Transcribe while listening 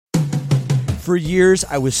For years,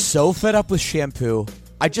 I was so fed up with shampoo,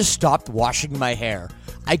 I just stopped washing my hair.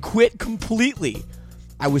 I quit completely.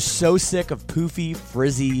 I was so sick of poofy,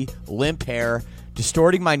 frizzy, limp hair,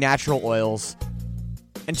 distorting my natural oils.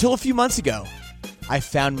 Until a few months ago, I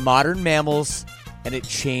found Modern Mammals, and it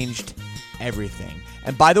changed everything.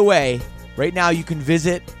 And by the way, right now you can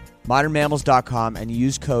visit modernmammals.com and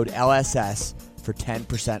use code LSS for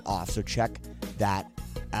 10% off. So check that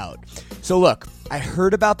out. So look, I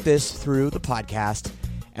heard about this through the podcast,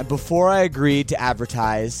 and before I agreed to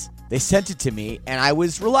advertise, they sent it to me, and I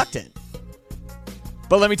was reluctant.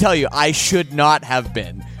 But let me tell you, I should not have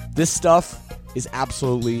been. This stuff is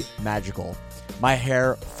absolutely magical. My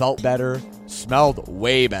hair felt better, smelled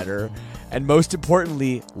way better, and most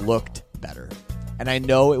importantly, looked better. And I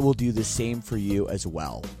know it will do the same for you as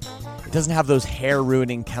well. It doesn't have those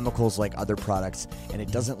hair-ruining chemicals like other products, and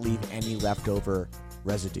it doesn't leave any leftover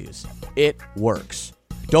residues. It works.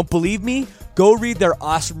 Don't believe me? Go read their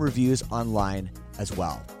awesome reviews online as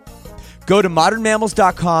well. Go to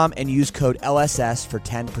modernmammals.com and use code LSS for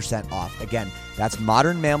 10% off. Again, that's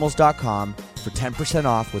modernmammals.com for 10%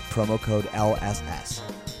 off with promo code LSS.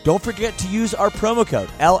 Don't forget to use our promo code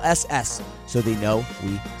LSS so they know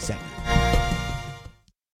we sent you.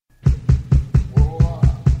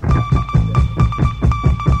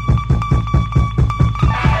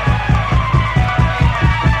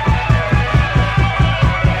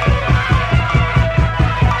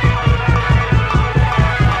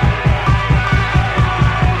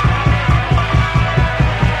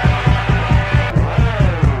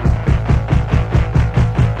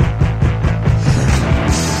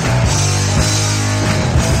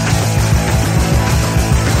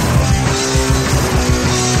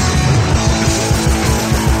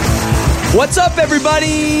 What's up,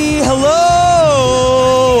 everybody?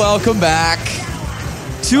 Hello! Welcome back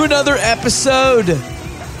to another episode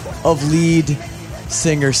of Lead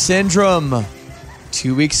Singer Syndrome.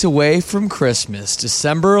 2 weeks away from Christmas,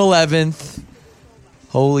 December 11th.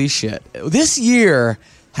 Holy shit. This year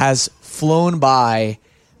has flown by,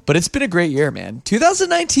 but it's been a great year, man.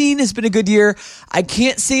 2019 has been a good year. I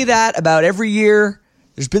can't say that about every year.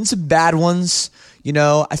 There's been some bad ones. You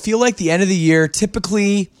know, I feel like the end of the year,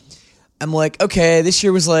 typically, I'm like, okay, this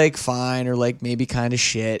year was like fine or like maybe kind of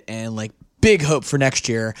shit and like big hope for next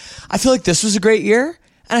year. I feel like this was a great year,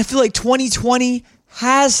 and I feel like 2020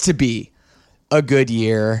 has to be a good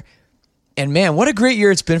year. And man, what a great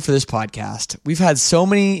year it's been for this podcast. We've had so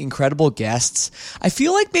many incredible guests. I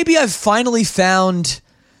feel like maybe I've finally found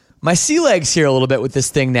my sea legs here a little bit with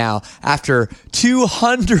this thing now after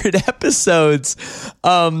 200 episodes.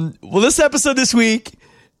 Well, this episode this week,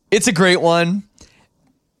 it's a great one.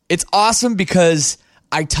 It's awesome because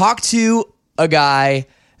I talked to a guy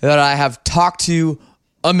that I have talked to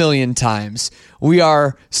a million times. We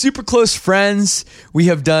are super close friends. We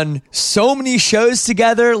have done so many shows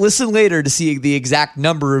together. Listen later to see the exact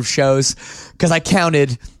number of shows because I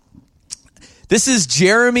counted. This is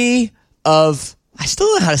Jeremy of, I still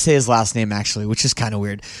don't know how to say his last name actually, which is kind of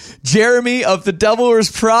weird. Jeremy of The Devil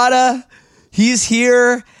Wears Prada. He's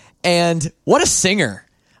here, and what a singer.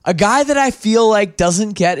 A guy that I feel like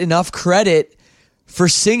doesn't get enough credit for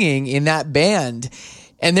singing in that band.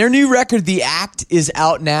 And their new record, The Act, is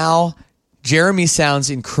out now. Jeremy sounds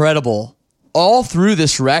incredible all through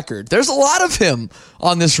this record. There's a lot of him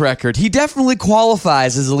on this record. He definitely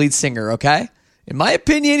qualifies as a lead singer, okay? In my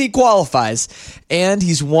opinion, he qualifies. And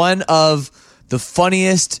he's one of the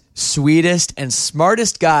funniest, sweetest, and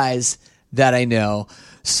smartest guys that I know.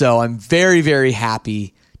 So I'm very, very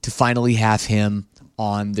happy to finally have him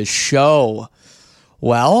on the show.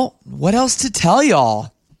 Well, what else to tell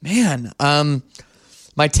y'all? Man,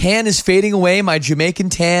 my tan is fading away. My Jamaican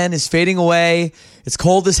tan is fading away. It's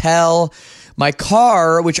cold as hell. My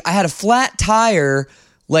car, which I had a flat tire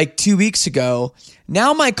like 2 weeks ago,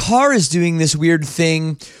 now my car is doing this weird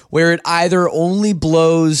thing where it either only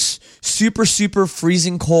blows super, super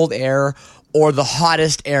freezing cold air or the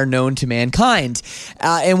hottest air known to mankind.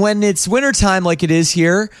 And when it's wintertime like it is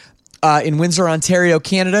here, in Windsor, Ontario,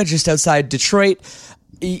 Canada, just outside Detroit,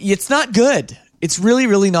 it's not good. It's really,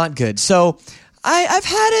 really not good. So I've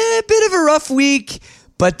had a bit of a rough week,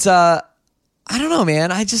 but I don't know,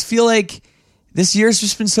 man. I just feel like this year's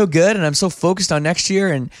just been so good, and I'm so focused on next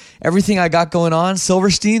year and everything I got going on.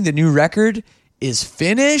 Silverstein, the new record, is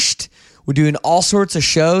finished. We're doing all sorts of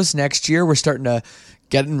shows next year. We're starting to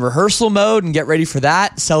get in rehearsal mode and get ready for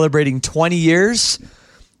that, celebrating 20 years.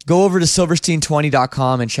 Go over to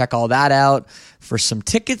silverstein20.com and check all that out for some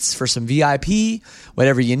tickets, for some VIP,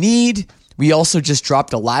 whatever you need. We also just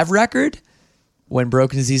dropped a live record When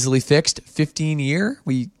Broken is Easily Fixed 15 year.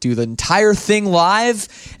 We do the entire thing live,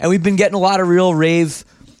 and we've been getting a lot of real rave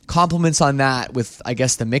compliments on that with, I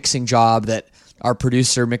guess, the mixing job that our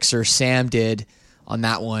producer mixer Sam did on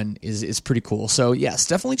that one is pretty cool. So yes,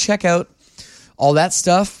 definitely check out all that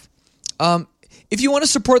stuff. If you want to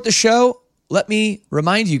support the show, let me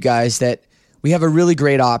remind you guys that we have a really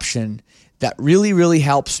great option that really, really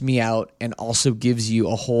helps me out and also gives you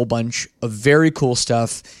a whole bunch of very cool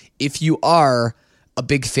stuff if you are a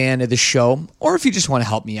big fan of the show or if you just want to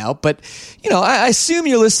help me out. But, I assume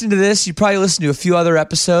you're listening to this. You probably listened to a few other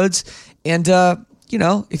episodes. And,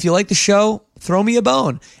 if you like the show, throw me a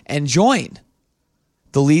bone and join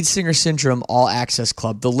the Lead Singer Syndrome All Access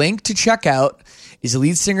Club. The link to check out is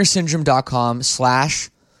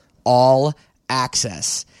leadsingersyndrome.com/all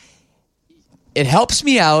access. It helps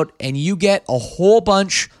me out, and you get a whole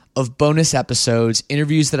bunch of bonus episodes,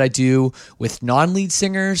 interviews that I do with non-lead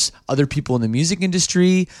singers, other people in the music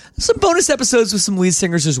industry, some bonus episodes with some lead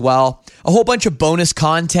singers as well, a whole bunch of bonus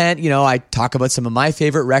content. I talk about some of my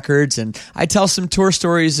favorite records, and I tell some tour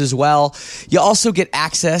stories as well. You also get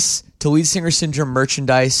access to Lead Singer Syndrome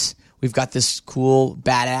merchandise. We've got this cool,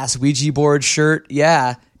 badass Ouija board shirt.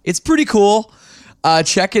 Yeah, it's pretty cool.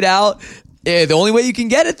 Check it out. The only way you can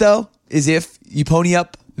get it, though, is if you pony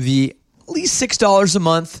up the at least $6 a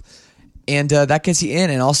month, and that gets you in.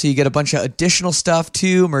 And also you get a bunch of additional stuff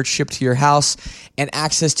too, merch shipped to your house, and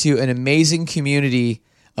access to an amazing community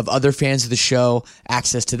of other fans of the show,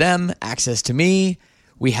 access to them, access to me.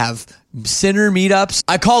 We have sinner meetups.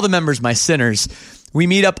 I call the members my sinners. We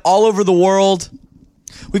meet up all over the world.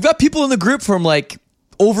 We've got people in the group from like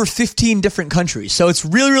over 15 different countries. So it's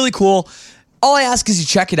really, really cool. All I ask is you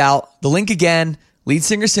check it out. The link again,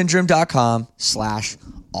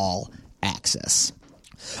 leadsingersyndrome.com/all access.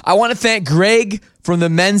 I want to thank Greg from the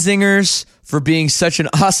Menzingers for being such an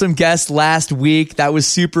awesome guest last week. That was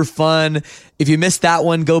super fun. If you missed that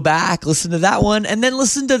one, go back, listen to that one, and then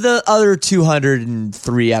listen to the other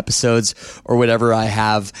 203 episodes or whatever I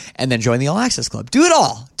have, and then join the All Access Club. Do it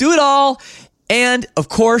all. Do it all. And, of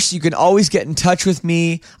course, you can always get in touch with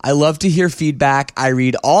me. I love to hear feedback. I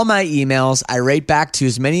read all my emails. I write back to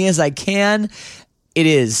as many as I can. It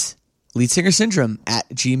is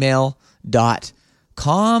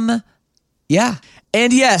leadsingersyndrome@gmail.com. Yeah.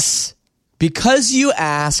 And yes, because you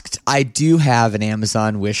asked, I do have an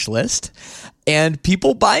Amazon wish list. And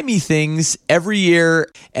people buy me things every year.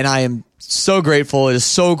 And I am so grateful. It is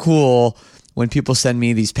so cool when people send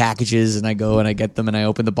me these packages and I go and I get them and I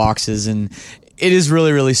open the boxes, and it is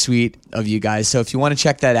really, really sweet of you guys. So if you want to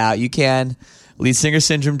check that out, you can.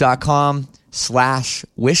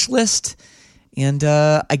 leadsingersyndrome.com/wishlist. And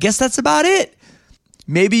I guess that's about it.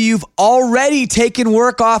 Maybe you've already taken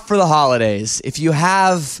work off for the holidays. If you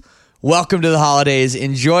have, welcome to the holidays.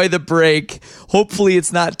 Enjoy the break. Hopefully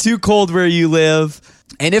it's not too cold where you live.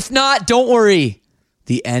 And if not, don't worry.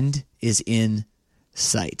 The end is in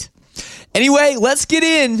sight. Anyway, let's get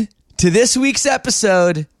in to this week's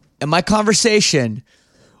episode and my conversation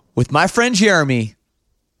with my friend Jeremy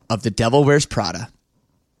of The Devil Wears Prada.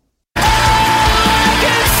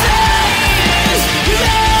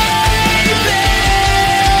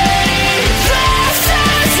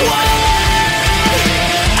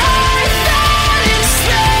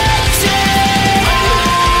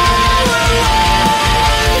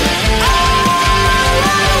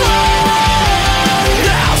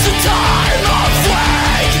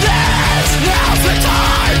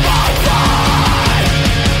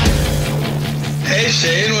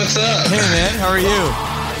 Shane, what's up? Hey man, how are you?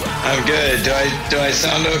 I'm good. Do I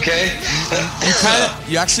sound okay?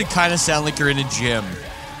 You actually kind of sound like you're in a gym.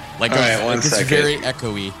 Like, all right, one it's second. very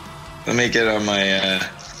echoey. Let me get on my.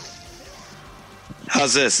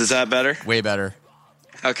 How's this? Is that better? Way better.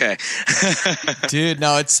 Okay. Dude,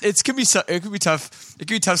 no, it can be tough. It can be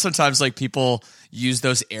tough sometimes. Like people use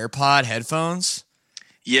those AirPod headphones.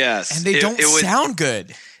 Yes, and they don't sound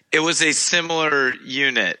good. It was a similar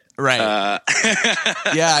unit. Right.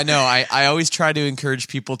 Yeah, I know. I always try to encourage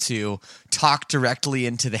people to talk directly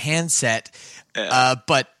into the handset.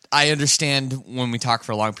 But I understand when we talk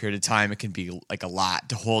for a long period of time, it can be like a lot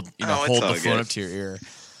to hold the phone up to your ear.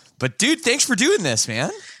 But dude, thanks for doing this,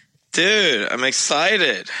 man. Dude, I'm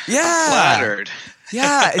excited. Yeah. I'm flattered.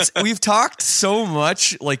 Yeah. We've talked so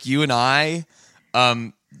much, like you and I,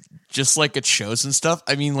 just like at shows and stuff.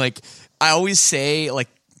 I mean, like I always say, like,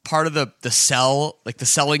 part of the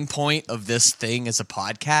selling point of this thing as a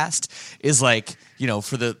podcast is like,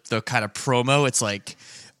 for the kind of promo, it's like,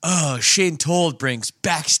 oh, Shane Told brings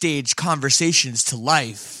backstage conversations to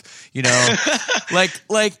life, you know,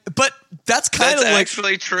 but that's kind of like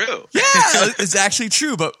actually true. Yeah, it's actually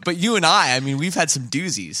true. But you and I mean, we've had some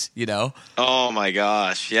doozies, you know? Oh my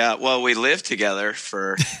gosh. Yeah. Well, we lived together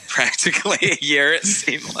for practically a year, it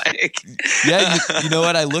seemed like. Yeah. You know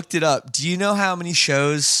what? I looked it up. Do you know how many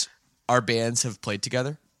shows our bands have played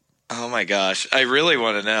together? Oh my gosh. I really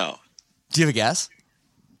want to know. Do you have a guess?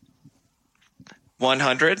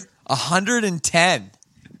 100? 110.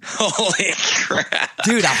 Holy crap.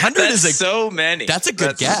 Dude, 100 is so many. That's a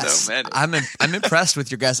good guess. So many. I'm impressed with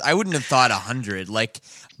your guess. I wouldn't have thought 100.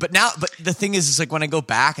 But the thing is like when I go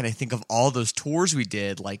back and I think of all those tours we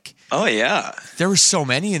did, like, oh yeah, there were so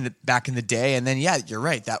many back in the day. And then, yeah, you're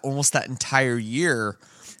right. That entire year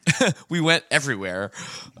we went everywhere.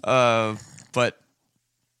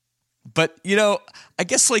 But you know, I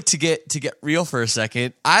guess like to get real for a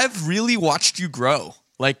second, I've really watched you grow.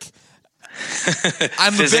 Like,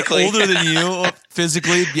 I'm a bit older than you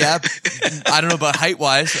physically. Yeah, I don't know about height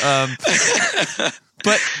wise.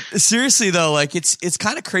 But seriously though, like it's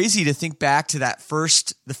kind of crazy to think back to the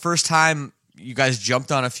first time you guys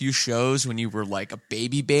jumped on a few shows when you were like a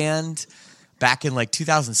baby band back in like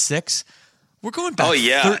 2006. We're going back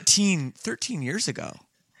 13 years ago.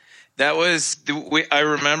 That was I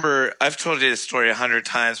remember. I've told you this story 100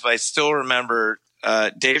 times, but I still remember.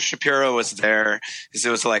 Dave Shapiro was there because it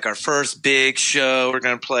was like our first big show. We're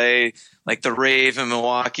going to play like the Rave in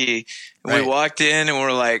Milwaukee. And we walked in and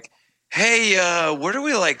we're like, hey, where do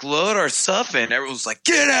we like load our stuff in? Everyone was like,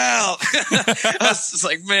 get out. I was just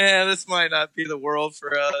like, man, this might not be the world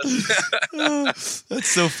for us. That's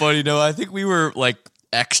so funny. No, I think we were like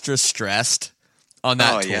extra stressed on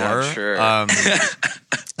that tour. Yeah, I'm sure.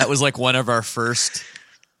 That was like one of our first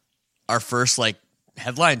like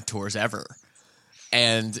headline tours ever.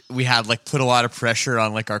 And we had like put a lot of pressure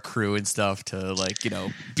on like our crew and stuff to like, you know,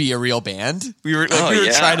 be a real band. We were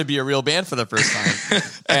trying to be a real band for the first time.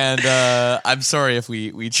 And I'm sorry if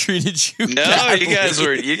we treated you badly.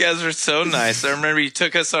 you guys were so nice. I remember you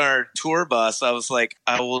took us on our tour bus. I was like,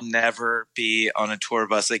 I will never be on a tour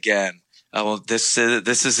bus again. This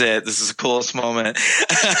is it. This is the coolest moment.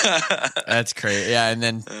 That's great. Yeah. And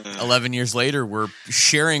then 11 years later, we're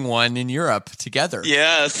sharing one in Europe together.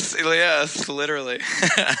 Yes, literally.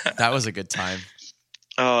 That was a good time.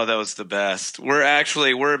 Oh, that was the best.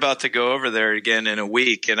 We're about to go over there again in a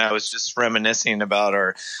week. And I was just reminiscing about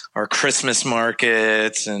our Christmas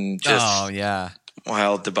markets and just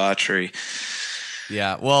wild debauchery.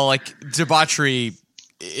 Yeah. Well, like debauchery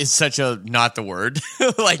is such a not the word.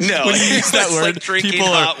 Like no, when you use that word, like drinking people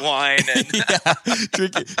hot wine and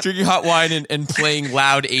drinking hot wine and playing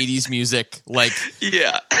loud 80s music. Like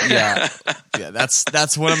yeah.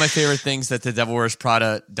 That's one of my favorite things that the Devil Wears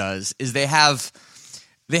Prada does is they have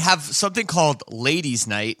something called Ladies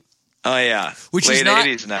Night. Oh yeah, which late is not,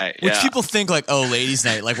 80s night. Which people think like, oh, ladies'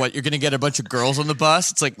 night, like what? You're going to get a bunch of girls on the bus?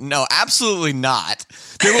 It's like, no, absolutely not.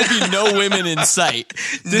 There will be no women in sight.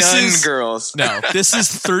 Girls. No, this is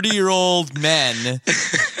 30-year-old men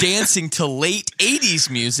dancing to late 80s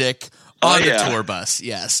music on the tour bus.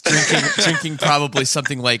 Yes, drinking probably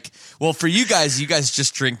something like. Well, for you guys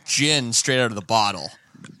just drink gin straight out of the bottle.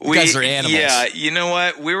 You guys are animals. Yeah, you know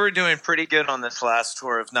what? We were doing pretty good on this last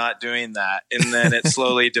tour of not doing that, and then it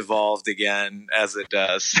slowly devolved again, as it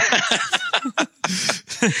does.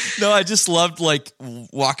 No, I just loved like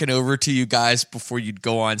walking over to you guys before you'd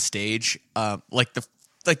go on stage. Like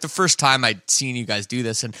the first time I'd seen you guys do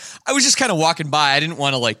this, and I was just kind of walking by. I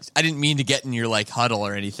didn't mean to get in your like huddle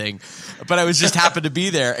or anything, but I was just happened to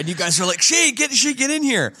be there, and you guys were like, "Shane, get in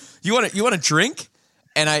here. You want a drink?"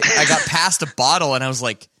 And I got past a bottle and I was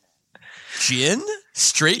like, gin?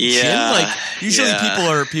 Straight gin? Like usually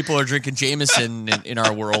people are drinking Jameson in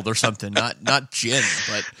our world or something, not gin.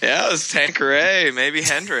 But yeah, it was Tanqueray, maybe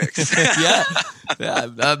Hendrix.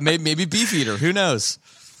 Maybe Beefeater. Who knows?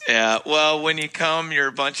 Yeah, well, when you come, you're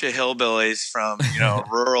a bunch of hillbillies from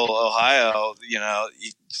rural Ohio. You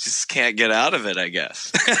just can't get out of it, I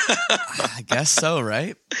guess. I guess so,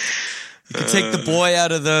 right? You can take the boy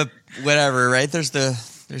out of the whatever, right? There's the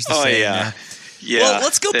saying there. Yeah. Well,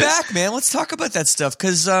 let's go back, man. Let's talk about that stuff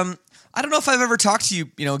because I don't know if I've ever talked to you,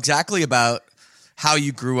 exactly about how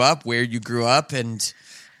you grew up, where you grew up, and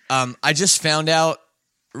I just found out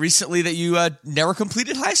recently that you never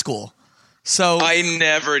completed high school. So I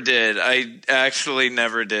never did. I actually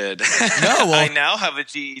never did. No, well, I now have a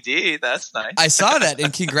GED. That's nice. I saw that,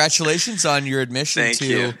 and congratulations on your admission Thank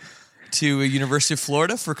you. to University of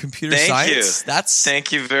Florida for computer science.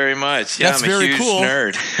 Thank you very much. Yeah, that's I'm a very huge cool.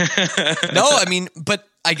 nerd. No, I mean, but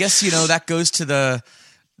I guess that goes to the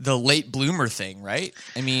the late bloomer thing, right?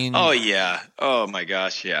 I mean, Oh yeah. Oh my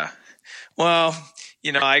gosh, yeah. Well,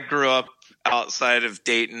 I grew up outside of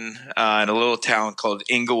Dayton in a little town called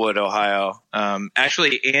Inglewood, Ohio.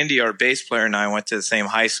 Actually, Andy, our bass player, and I went to the same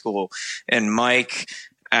high school, and Mike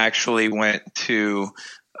actually went to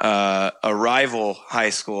a rival high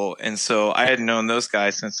school. And so I had known those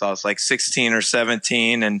guys since I was like 16 or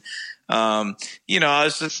 17. And, I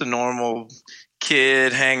was just a normal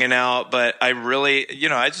kid hanging out, but I really,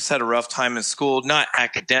 I just had a rough time in school, not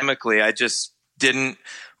academically. I just didn't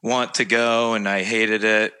want to go and I hated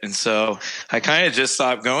it. And so I kind of just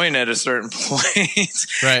stopped going at a certain point.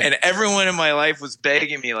 Right. And everyone in my life was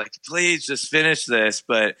begging me like, please just finish this.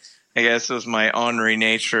 But I guess it was my ornery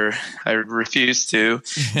nature. I refused to.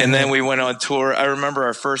 And then we went on tour. I remember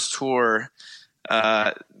our first tour,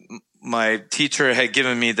 my teacher had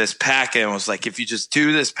given me this packet and was like, if you just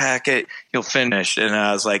do this packet, you'll finish. And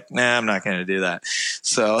I was like, nah, I'm not going to do that.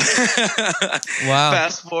 So wow.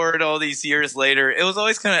 Fast forward all these years later, it was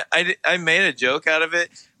always kind of, I made a joke out of it,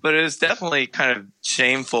 but it was definitely kind of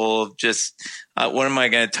shameful of just, what am I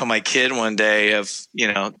going to tell my kid one day of,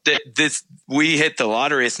 this, we hit the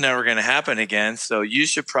lottery. It's never going to happen again. So you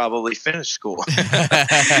should probably finish school.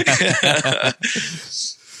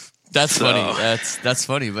 That's funny. That's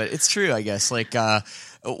funny, but it's true, I guess. Like, so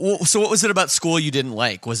what was it about school you didn't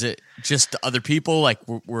like? Was it just other people? Like,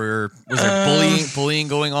 was there bullying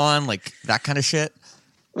going on? Like that kind of shit?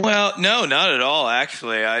 Well, no, not at all.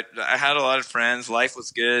 Actually, I had a lot of friends. Life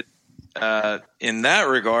was good in that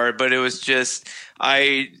regard, but it was just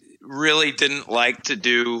I really didn't like to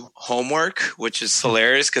do homework, which is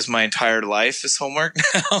hilarious because my entire life is homework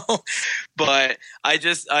now. But I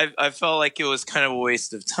felt like it was kind of a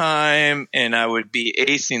waste of time, and I would be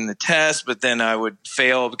acing the test, but then I would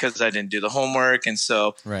fail because I didn't do the homework. And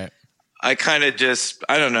so right. I kind of just,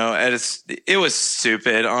 I don't know. It was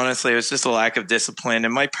stupid. Honestly, it was just a lack of discipline.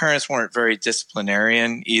 And my parents weren't very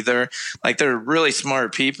disciplinarian either. Like, they're really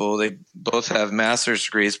smart people. They both have master's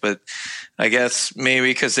degrees, but I guess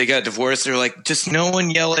maybe because they got divorced, they're like, just no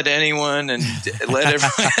one yell at anyone and let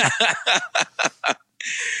everyone.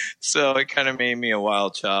 So it kind of made me a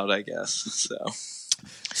wild child, I guess.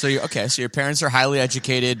 So your parents are highly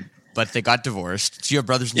educated, but they got divorced. Do you have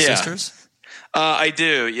brothers and sisters? I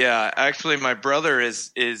do, yeah. Actually, my brother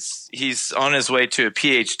he's on his way to a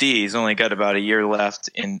PhD. He's only got about a year left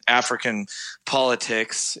in African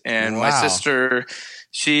politics. And Wow. my sister,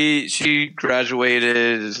 she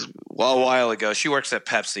graduated a while ago. She works at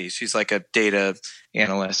Pepsi. She's like a data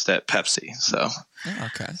analyst at Pepsi. So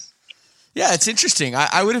okay. Yeah, it's interesting.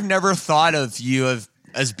 I would have never thought of you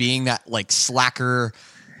as being that like slacker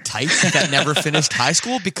type that never finished high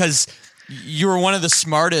school, because you were one of the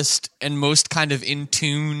smartest and most kind of in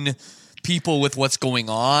tune people with what's going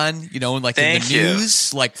on, and like in the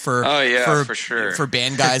news, like for sure. For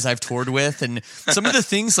band guys I've toured with, and some of the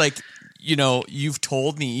things like, you've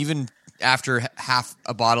told me even after half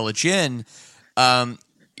a bottle of gin,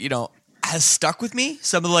 has stuck with me.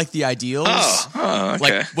 Some of like the ideals, okay.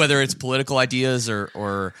 like whether it's political ideas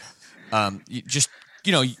or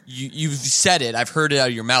you've said it. I've heard it out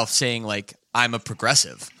of your mouth saying like, I'm a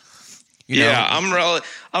progressive.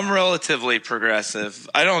 I'm relatively progressive.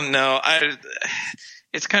 I don't know.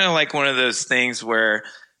 It's kind of like one of those things where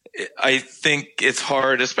I think it's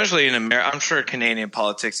hard, especially in America. I'm sure Canadian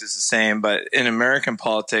politics is the same, but in American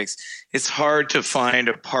politics, it's hard to find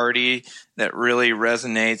a party that really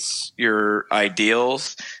resonates your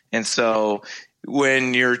ideals. And so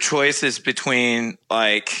when your choice is between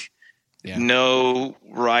no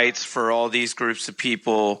rights for all these groups of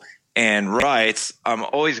people and rights, I'm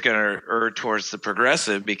always going to err towards the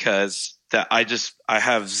progressive, because I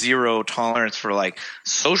have zero tolerance for like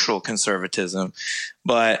social conservatism,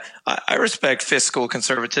 but I respect fiscal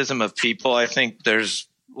conservatism of people. I think there's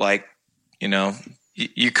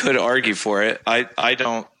you could argue for it. I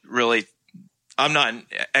don't really, I'm not an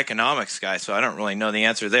economics guy, so I don't really know the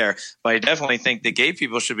answer there, but I definitely think that gay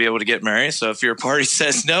people should be able to get married. So if your party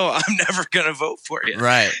says no, I'm never going to vote for you.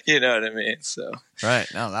 Right. You know what I mean? So. Right.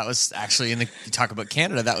 No, that was actually you talk about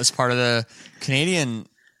Canada. That was part of the Canadian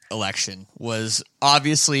election. Was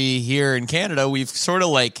obviously here in Canada, we've sort of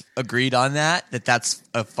like agreed on that's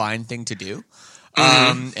a fine thing to do.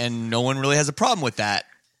 Mm-hmm. And no one really has a problem with that.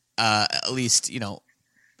 At least,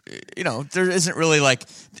 there isn't really like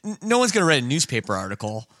no one's going to write a newspaper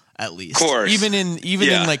article, at least. Of course. Even in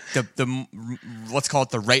like the let's call it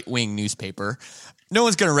the right-wing newspaper. No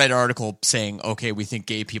one's going to write an article saying, okay, we think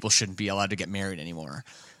gay people shouldn't be allowed to get married anymore.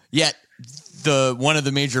 Yet one of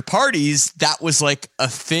the major parties, that was like a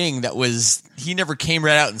thing that was, he never came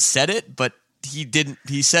right out and said it, but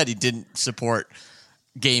he said he didn't support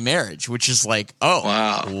gay marriage, which is like, oh,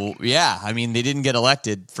 wow. Well, yeah. I mean, they didn't get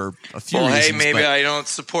elected for a few well, reasons. Hey, maybe I don't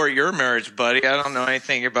support your marriage, buddy. I don't know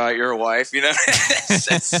anything about your wife. You know,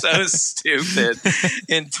 it's so stupid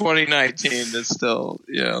in 2019 to still,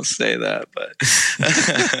 say that. But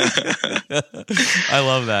I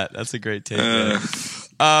love that. That's a great take.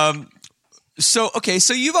 So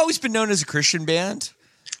you've always been known as a Christian band.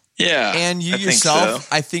 Yeah. And you I yourself, think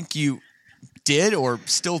so. I think you did or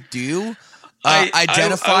still do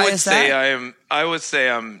identify as that? I would say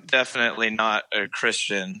I'm definitely not a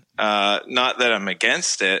Christian. Not that I'm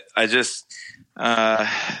against it. I just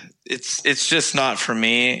it's just not for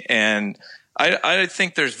me. And I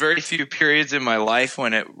think there's very few periods in my life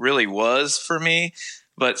when it really was for me.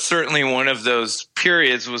 But certainly one of those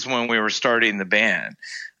periods was when we were starting the band.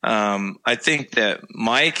 I think that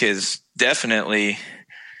Mike is definitely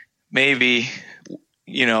maybe –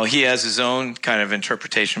 he has his own kind of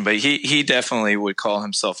interpretation, but he definitely would call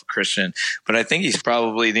himself a Christian. But I think he's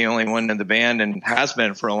probably the only one in the band and has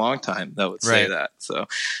been for a long time that would say that. So,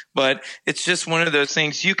 but it's just one of those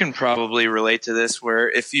things. You can probably relate to this where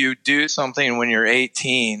if you do something when you're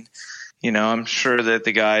 18, I'm sure that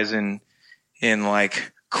the guys in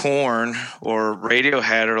like Korn or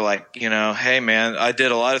Radiohead are like, hey man, I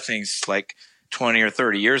did a lot of things like 20 or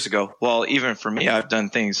 30 years ago. Well, even for me, I've done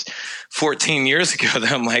things 14 years ago that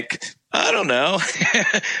I'm like, I don't know,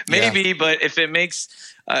 maybe, but if it makes,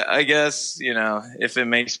 I guess, if it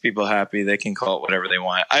makes people happy, they can call it whatever they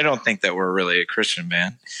want. I don't think that we're really a Christian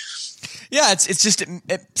band. Yeah. It's just,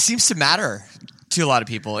 it seems to matter to a lot of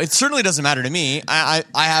people. It certainly doesn't matter to me. I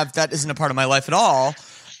have, that isn't a part of my life at all.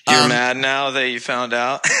 You're mad now that you found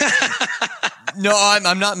out? No,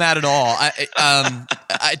 I'm not mad at all.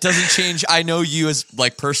 It doesn't change. I know you as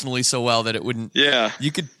like personally so well that it wouldn't. Yeah.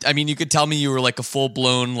 You could tell me you were like a full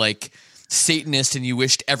blown like Satanist and you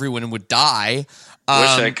wished everyone would die. Wish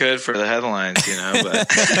I could for the headlines, but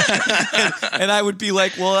and I would be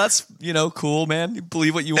like, well, that's cool, man. You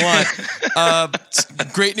believe what you want.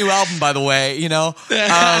 Great new album, by the way.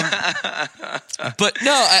 But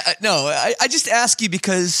no, I just ask you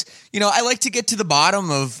because I like to get to the bottom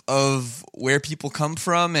of where people come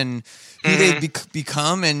from and who they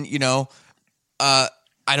become, and I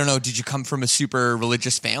don't know. Did you come from a super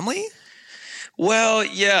religious family? Well,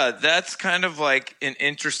 yeah, that's kind of like an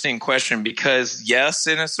interesting question because yes,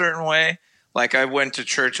 in a certain way, like I went to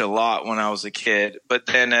church a lot when I was a kid, but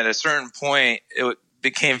then at a certain point, it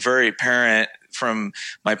became very apparent from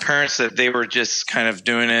my parents that they were just kind of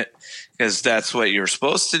doing it because that's what you're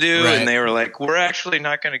supposed to do. Right. And they were like, we're actually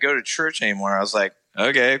not going to go to church anymore. I was like,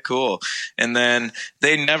 okay, cool. And then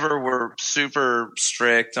they never were super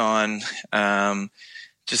strict on,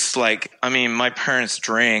 just like, my parents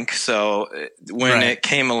drink. So when it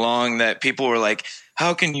came along that people were like,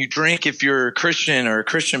 how can you drink if you're a Christian or a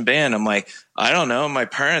Christian band? I'm like, I don't know. My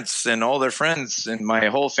parents and all their friends and my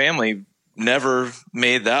whole family never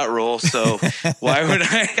made that rule. So why would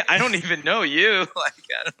I don't even know you. Like,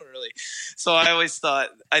 I don't really. So I always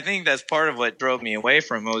thought, I think that's part of what drove me away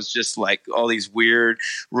from it was just like all these weird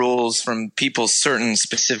rules from people's certain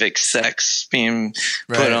specific sects being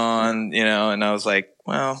put on, and I was like,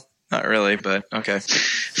 well, not really, but okay.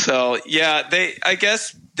 So yeah, I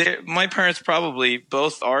guess my parents probably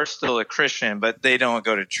both are still a Christian, but they don't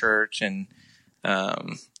go to church. And,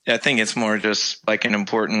 I think it's more just like an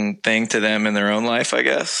important thing to them in their own life, I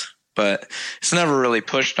guess. But it's never really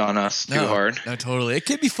pushed on us too hard. No, totally. It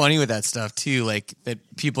can be funny with that stuff too, like that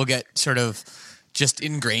people get sort of just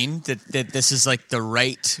ingrained that this is like the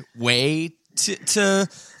right way to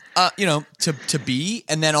be.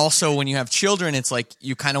 And then also when you have children, it's like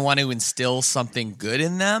you kind of want to instill something good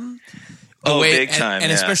in them. Big time.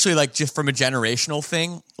 And especially like just from a generational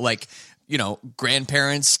thing, like,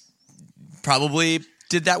 grandparents probably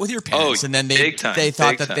did that with your parents, and then they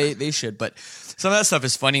thought that they should. But some of that stuff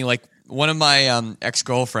is funny. Like one of my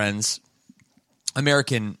ex-girlfriends,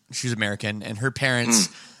 she's American, and her parents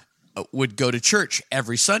would go to church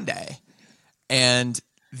every Sunday, and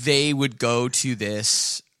they would go to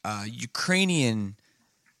this Ukrainian,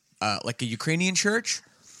 like a Ukrainian church,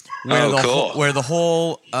 where the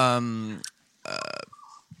whole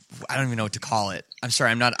I don't even know what to call it. I'm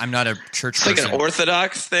sorry, I'm not a church person. Like an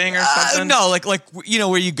Orthodox thing or something? No, like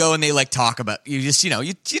where you go and they like talk about you just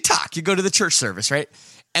you talk. You go to the church service, right?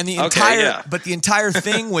 And the entire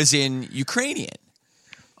thing was in Ukrainian.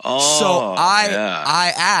 Oh, so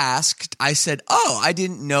I asked. I said, "Oh, I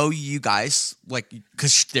didn't know you guys like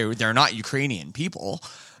because they're not Ukrainian people.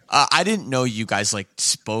 I didn't know you guys like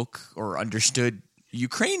spoke or understood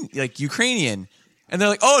Ukrainian." And they're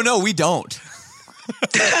like, "Oh no, we don't."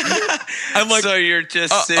 I'm like, so you're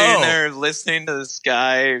just sitting there listening to this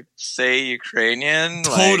guy say Ukrainian?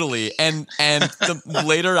 Totally. And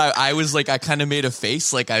later I was like, I kind of made a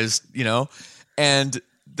face like I was, and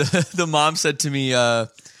the mom said to me, well,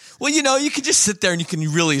 you could just sit there and you can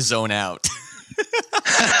really zone out.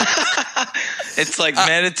 It's like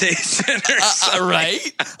meditation or something.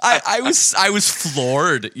 Right? I was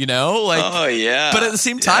floored, oh yeah. But at the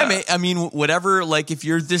same time, I mean, whatever, like if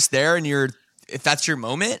you're just there and if that's your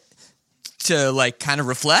moment to like kind of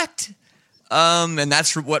reflect, and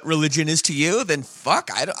that's what religion is to you, then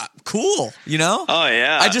cool, Oh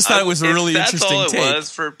yeah. I just thought it was a really interesting take. If that's all it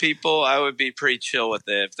was for people, I would be pretty chill with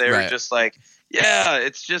it. If they were just like, yeah,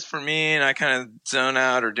 it's just for me, and I kind of zone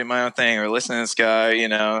out or do my own thing or listen to this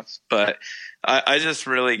guy, But I just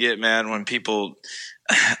really get mad when people,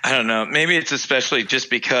 I don't know, maybe it's especially just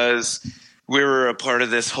because we were a part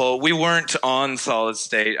of this we weren't on Solid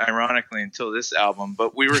State, ironically, until this album,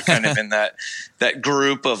 but we were kind of in that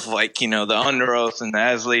group of like, the Underoath and the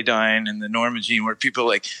Ashley Dine and the Norma Jean, where people are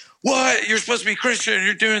like, what? You're supposed to be Christian.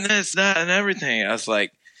 You're doing this, that, and everything. I was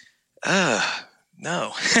like,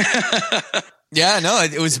 no. Yeah, no,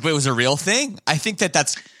 it was a real thing. I think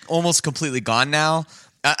that's almost completely gone now.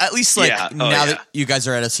 At least now that you guys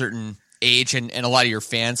are at a certain age and a lot of your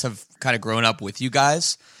fans have kind of grown up with you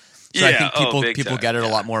guys. So I think people get it a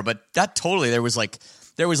lot more. But that totally, there was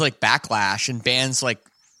backlash, and bands like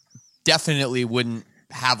definitely wouldn't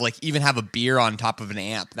have even have a beer on top of an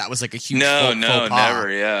amp. That was like a huge faux pas. Never.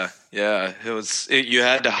 Yeah. You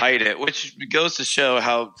had to hide it, which goes to show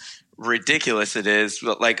how ridiculous it is.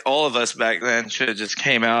 But like all of us back then should have just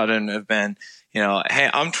came out and have been, hey,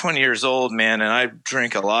 I'm 20 years old, man, and I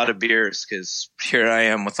drink a lot of beers because here I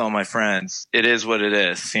am with all my friends. It is what it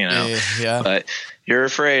is, Yeah. But you're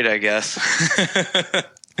afraid, I guess.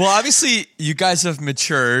 Well, obviously, you guys have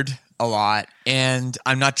matured a lot, and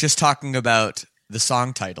I'm not just talking about the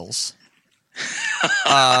song titles.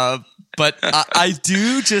 But I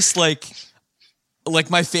do just like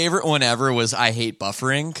my favorite one ever was "I Hate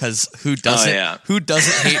Buffering," because who doesn't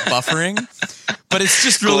hate buffering? But it's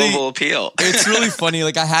just really global appeal. It's really funny.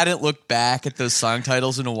 Like I hadn't looked back at those song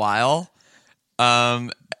titles in a while.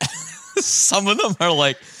 Some of them are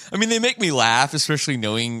like, I mean, they make me laugh, especially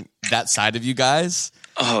knowing that side of you guys.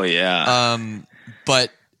 Oh yeah.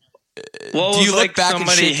 But do you look back and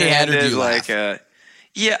shake your head, or do you laugh?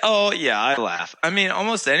 Yeah. Oh yeah, I laugh. I mean,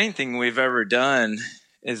 almost anything we've ever done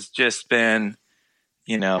has just been,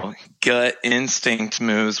 gut instinct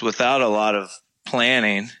moves without a lot of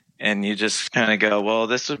planning. And you just kind of go, well,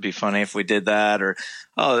 this would be funny if we did that, or,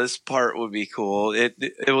 oh, this part would be cool. It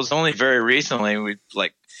was only very recently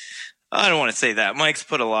I don't want to say that. Mike's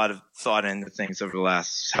put a lot of thought into things over the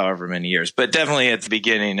last however many years, but definitely at the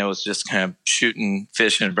beginning, it was just kind of shooting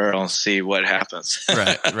fish in a barrel and see what happens.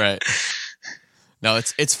 Right. No,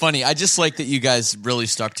 it's funny. I just like that you guys really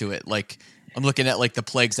stuck to it. Like I'm looking at the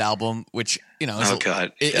Plagues album, which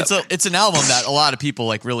it's an album that a lot of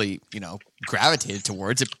people really gravitated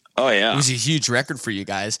towards. Oh yeah, it was a huge record for you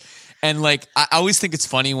guys, and I always think it's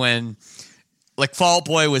funny when Fall Out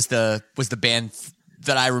Boy was the band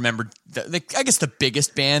that I remembered. I guess the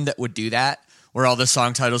biggest band that would do that, where all the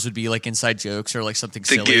song titles would be inside jokes or something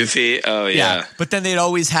silly, goofy. Oh yeah, but then they'd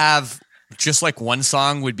always have just one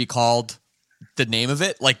song would be called the name of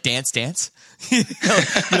it, like Dance Dance.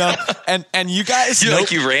 And you guys,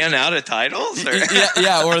 you ran out of titles, or?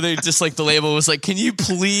 yeah, or they just the label was like, can you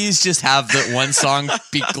please just have the one song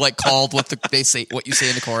be called what you say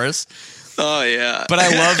in the chorus? Oh yeah, but I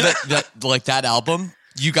love that album.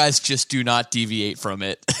 You guys just do not deviate from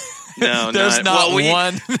it. No, there's not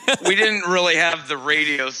one. We didn't really have the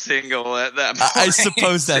radio single at that point. I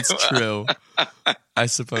suppose that's true.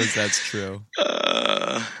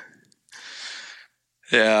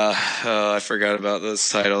 Yeah, I forgot about those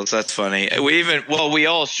titles. That's funny. We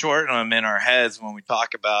all shorten them in our heads when we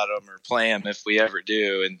talk about them or play them if we ever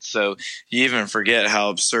do, and so you even forget how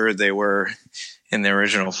absurd they were in the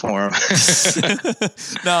original form.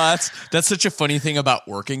 No, that's such a funny thing about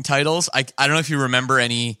working titles. I don't know if you remember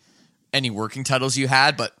any working titles you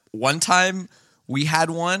had, but one time we had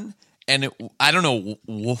one, and I don't know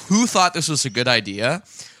who thought this was a good idea,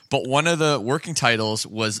 but one of the working titles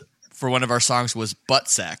was, for one of our songs, was Butt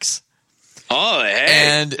Sex. Oh, hey.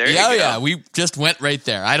 And we just went right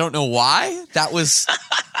there. I don't know why that was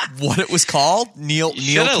what it was called. Neil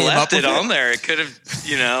came left up with it on there. It could have,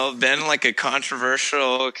 been a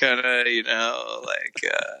controversial kind of,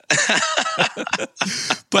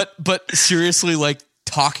 But seriously,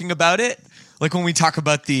 talking about it, when we talk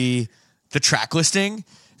about the track listing,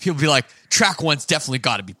 people be like, track one's definitely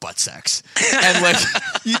got to be butt sex, and like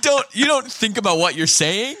you don't think about what you're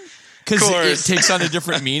saying because it takes on a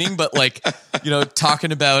different meaning. But like,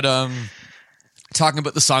 talking about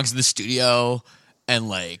the songs in the studio and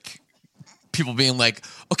like people being like,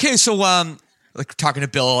 okay, so like talking to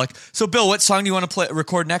Bill, like, so Bill, what song do you want to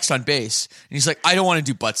record next on bass? And he's like, I don't want to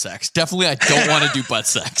do butt sex. Definitely, I don't want to do butt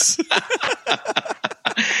sex.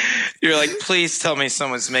 You're like, please tell me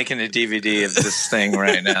someone's making a DVD of this thing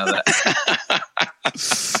right now.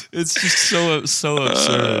 It's just so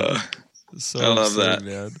absurd. So I love absurd, that,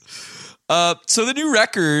 man. So the new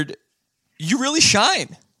record, you really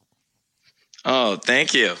shine. Oh,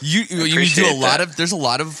 thank you. You do a lot of. There's a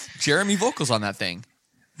lot of Jeremy vocals on that thing.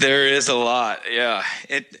 There is a lot, yeah.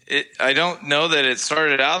 I don't know that it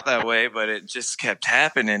started out that way, but it just kept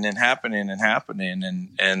happening and happening and happening,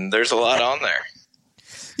 and there's a lot on there.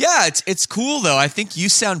 Yeah, it's cool though. I think you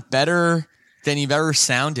sound better than you've ever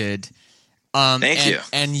sounded. Thank you.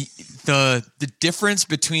 And the difference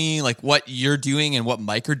between like what you're doing and what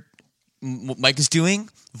Mike is doing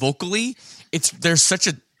vocally, there's such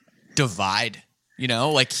a divide.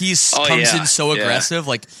 Like he comes in so aggressive.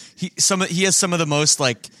 Like he has some of the most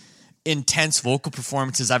like intense vocal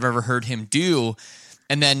performances I've ever heard him do,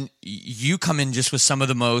 and then you come in just with some of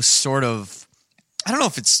the most sort of, I don't know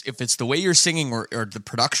if it's the way you're singing or the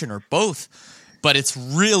production or both, but it's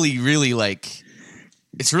really, really like,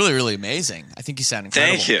 it's really, really amazing. I think you sound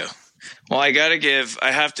incredible. Thank you. Well, I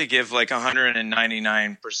have to give like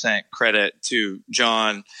 199% credit to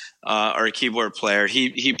John, our keyboard player.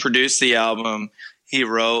 He produced the album. He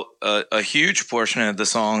wrote a huge portion of the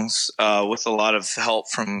songs with a lot of help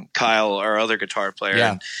from Kyle, our other guitar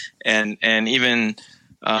player, and even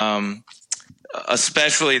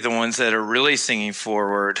especially the ones that are really singing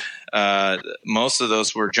forward. Most of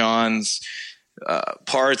those were John's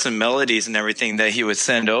parts and melodies and everything that he would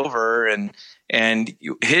send over, and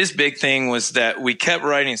his big thing was that we kept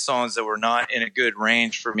writing songs that were not in a good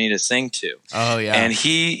range for me to sing to. Oh yeah, and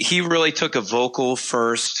he really took a vocal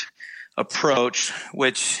first approach,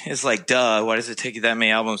 which is like, duh, why does it take you that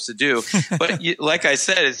many albums to do? But like I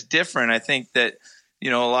said, it's different. I think that, a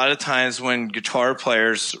lot of times when guitar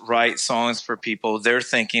players write songs for people, they're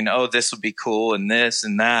thinking, oh, this would be cool and this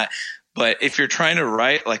and that. But if you're trying to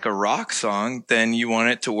write like a rock song, then you want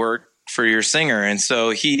it to work for your singer. And so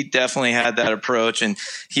he definitely had that approach. And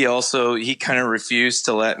he kind of refused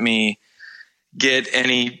to let me get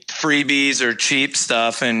any freebies or cheap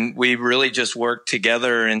stuff, and we really just worked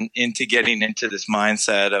together into getting into this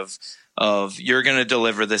mindset of you're going to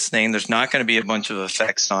deliver this thing. There's not going to be a bunch of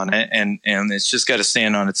effects on it, and it's just got to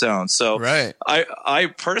stand on its own. So right. I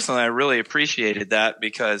personally, I really appreciated that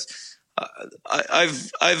because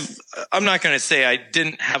I'm not going to say I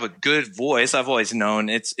didn't have a good voice. I've always known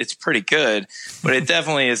it's pretty good, but it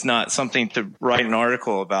definitely is not something to write an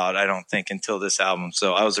article about, I don't think, until this album.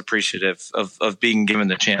 So I was appreciative of being given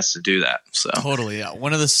the chance to do that. So totally, yeah.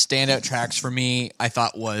 One of the standout tracks for me, I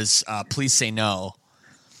thought, was "Please Say No."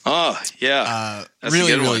 Oh yeah, that's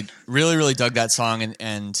really, really, really, really dug that song,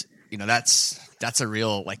 and that's a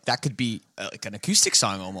real, like, that could be like an acoustic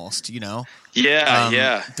song almost,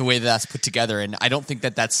 Yeah. The way that's put together. And I don't think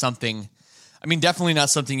that's something, I mean, definitely not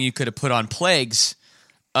something you could have put on Plagues.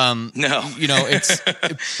 No.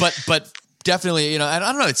 But definitely, I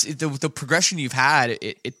don't know. It's the progression you've had.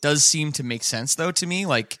 It does seem to make sense though to me.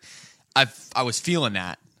 Like I was feeling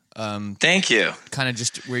that. Thank you. Kind of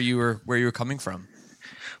just where you were coming from.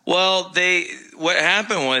 Well, what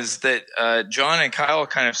happened was that John and Kyle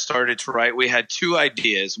kind of started to write. We had two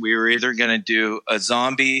ideas. We were either going to do a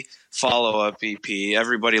zombie follow-up EP.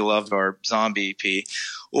 Everybody loved our zombie EP.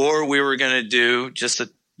 Or we were going to do just a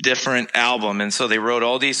different album. And so they wrote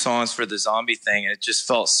all these songs for the zombie thing. And it just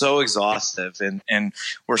felt so exhaustive. And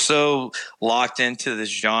we're so locked into this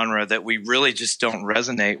genre that we really just don't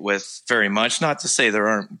resonate with very much. Not to say there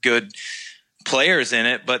aren't good players in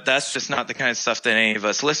it, but that's just not the kind of stuff that any of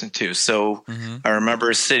us listen to. So I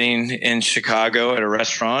remember sitting in Chicago at a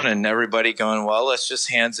restaurant and everybody going, well, let's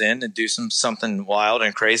just hands in and do something wild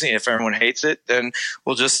and crazy. If everyone hates it, then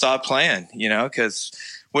we'll just stop playing, because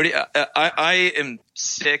I am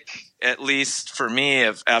sick, at least for me,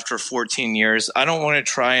 of after 14 years. I don't want to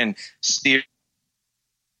try and steer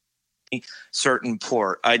certain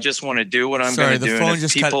port. I just want to do what I'm going to do. And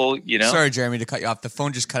if people, Sorry, Jeremy, to cut you off. The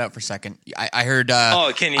phone just cut out for a second. I heard.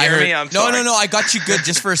 Oh, can you hear me? I'm sorry. No. I got you good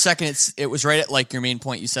just for a second. It was right at like your main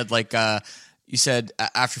point. You said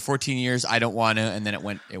after 14 years, I don't want to, and then it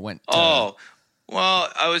went. Oh, well,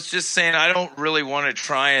 I was just saying I don't really want to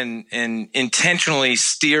try and intentionally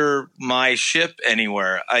steer my ship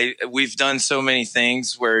anywhere. We've done so many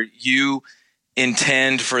things where you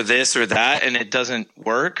intend for this or that and it doesn't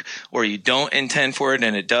work, or you don't intend for it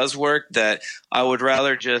and it does work, that I would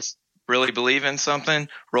rather just really believe in something,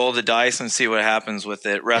 roll the dice and see what happens with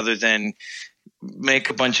it, rather than make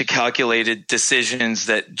a bunch of calculated decisions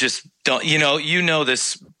that just don't, you know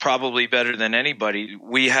this probably better than anybody.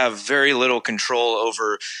 We have very little control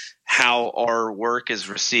over how our work is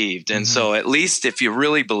received. And so at least if you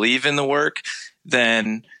really believe in the work,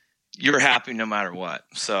 then you're happy no matter what.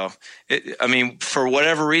 So, for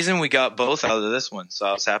whatever reason, we got both out of this one. So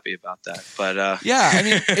I was happy about that. But yeah, I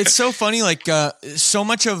mean, it's so funny. Like so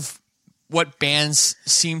much of what bands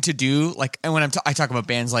seem to do, like, and when I talk about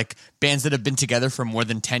bands, like bands that have been together for more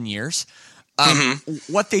than 10 years,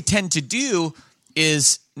 what they tend to do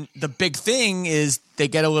is the big thing is they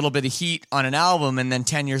get a little bit of heat on an album, and then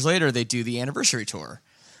 10 years later they do the anniversary tour.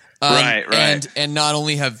 Right. And not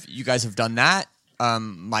only have you guys have done that,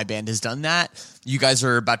 my band has done that. You guys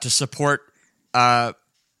are about to support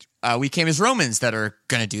We Came as Romans that are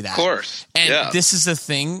going to do that. Of course. And this is a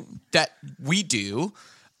thing that we do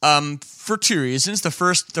for two reasons. The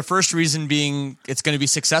first reason being it's going to be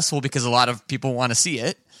successful because a lot of people want to see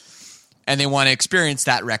it and they want to experience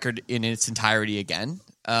that record in its entirety again,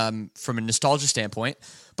 from a nostalgia standpoint.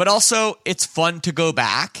 But also it's fun to go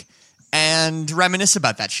back and reminisce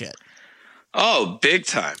about that shit. Oh, big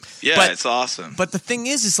time. Yeah, it's awesome. But the thing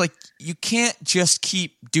is like you can't just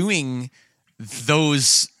keep doing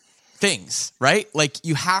those things, right? Like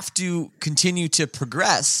you have to continue to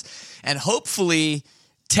progress, and hopefully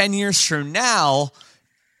 10 years from now,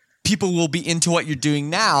 people will be into what you're doing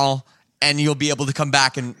now, and you'll be able to come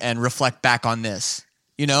back and reflect back on this.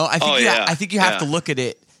 I think you have to look at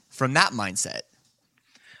it from that mindset.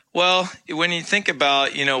 Well, when you think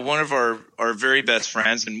about, one of our very best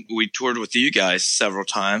friends, and we toured with you guys several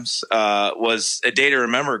times, was A Day to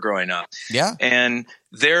Remember growing up. Yeah. And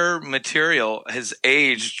their material has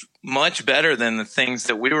aged much better than the things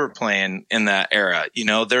that we were playing in that era.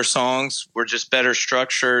 Their songs were just better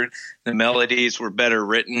structured. The melodies were better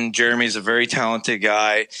written. Jeremy's a very talented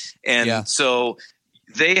guy. And so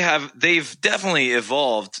they've definitely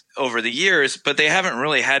evolved over the years, but they haven't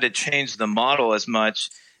really had to change the model as much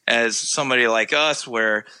as somebody like us,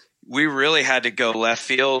 where we really had to go left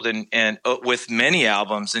field and with many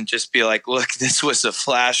albums and just be like, look, this was a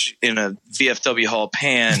flash in a VFW Hall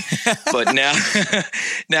pan. But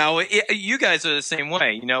now you guys are the same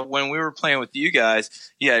way. When we were playing with you guys,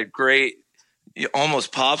 you had great,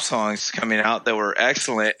 almost pop songs coming out that were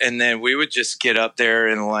excellent. And then we would just get up there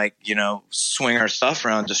and swing our stuff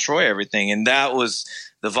around, destroy everything. And that was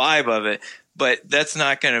the vibe of it. But that's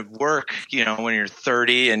not going to work, when you're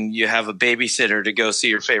 30 and you have a babysitter to go see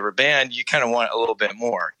your favorite band. You kind of want a little bit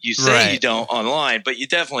more. You say you don't online, but you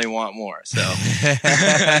definitely want more. So,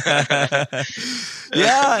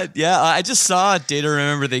 yeah. I just saw Day to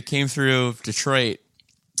Remember. They came through Detroit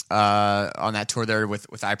on that tour there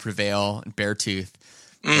with I Prevail and Beartooth.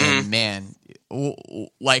 And man,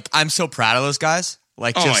 I'm so proud of those guys.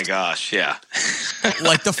 My gosh, yeah.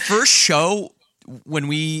 The first show when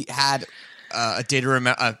we had A Day to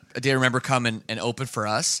Remember come and open for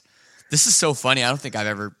us. This is so funny. I don't think I've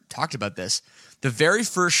ever talked about this. The very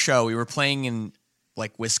first show, we were playing in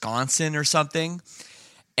Wisconsin or something,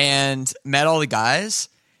 and met all the guys,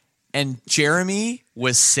 and Jeremy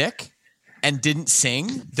was sick and didn't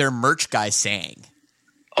sing. Their merch guy sang.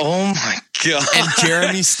 Oh my God. And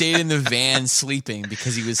Jeremy stayed in the van sleeping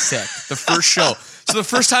because he was sick. The first show. So the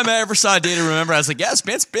first time I ever saw A Day to Remember, I was like, yes,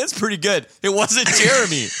 band's pretty good. It wasn't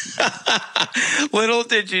Jeremy. Little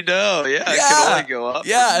did you know. Yeah. It could only go up.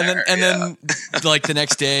 Yeah. And then the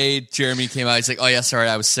next day, Jeremy came out. He's like, oh yeah, sorry,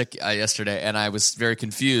 I was sick yesterday. And I was very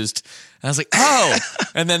confused. And I was like, oh.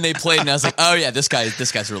 And then they played, and I was like, oh yeah, this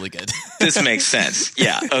guy's really good. This makes sense.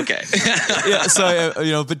 Yeah. Okay. Yeah.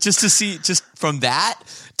 So, but just to see, just from that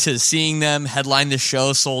to seeing them headline the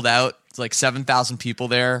show, sold out, it's like 7,000 people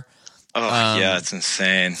there. Oh, yeah, it's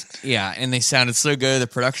insane. Yeah, and they sounded so good. The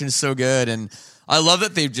production is so good, and I love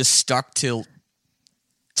that they've just stuck to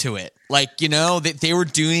it. They were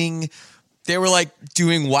doing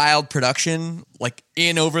wild production,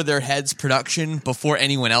 in over their heads production before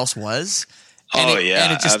anyone else was. And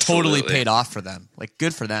and it just absolutely. totally paid off for them.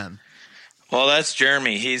 Good for them. Well, that's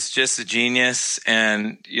Jeremy. He's just a genius.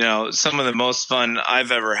 And, some of the most fun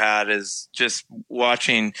I've ever had is just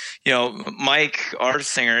watching, Mike, our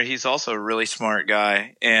singer, he's also a really smart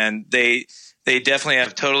guy. And they definitely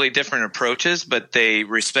have totally different approaches, but they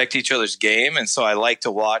respect each other's game. And so I like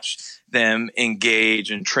to watch them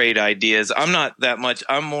engage and trade ideas. I'm not that much.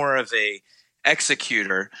 I'm more of a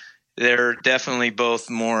executor. They're definitely both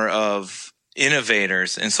more of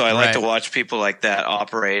innovators. And so I like to watch people like that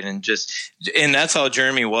operate and that's how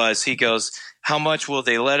Jeremy was. He goes, how much will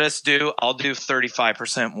they let us do? I'll do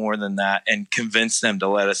 35% more than that and convince them to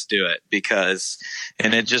let us do it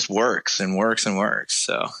and it just works and works and works.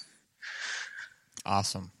 So.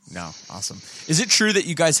 Awesome. Is it true that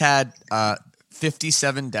you guys had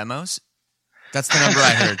 57 demos? That's the number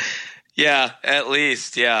I heard. Yeah, at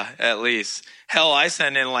least. Hell, I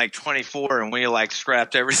sent in like 24 and we like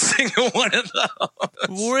scrapped every single one of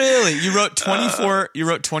those. Really? You wrote 24 you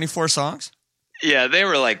wrote 24 songs? Yeah, they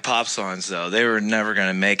were like pop songs though. They were never going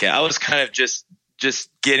to make it. I was kind of just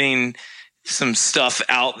getting some stuff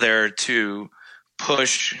out there to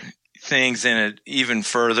push things in an even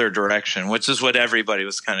further direction, which is what everybody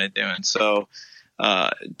was kind of doing. So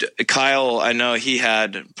Kyle, I know he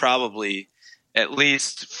had probably at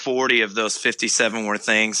least 40 of those 57 were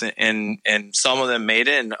things, and some of them made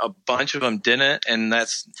it and a bunch of them didn't, and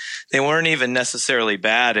they weren't even necessarily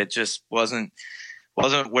bad. It just wasn't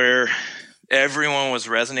where everyone was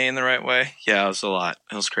resonating the right way. Yeah, it was a lot.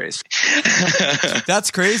 It was crazy.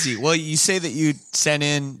 That's crazy. Well, you say that you sent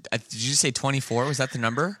in, did you say 24? Was that the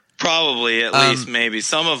number? Probably, at least, maybe.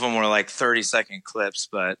 Some of them were like 30-second clips,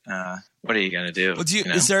 but what are you going to do? Well,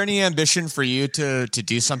 is there any ambition for you to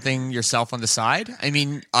do something yourself on the side? I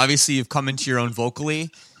mean, obviously you've come into your own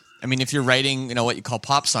vocally. I mean, if you're writing, what you call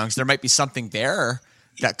pop songs, there might be something there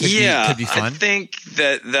that could be fun. I think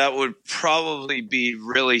that would probably be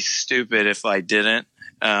really stupid if I didn't.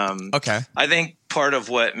 Okay. I think part of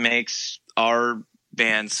what makes our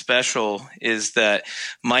band special is that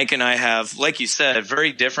Mike and I have, like you said,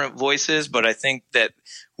 very different voices, but I think that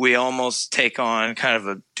we almost take on kind of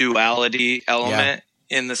a duality element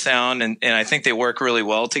in the sound, and I think they work really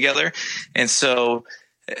well together. And so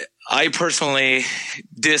I personally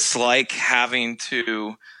dislike having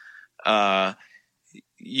to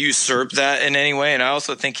usurp that in any way, and I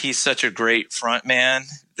also think he's such a great front man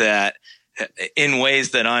that in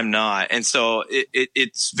ways that I'm not. And so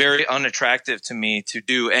it's very unattractive to me to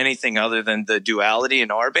do anything other than the duality in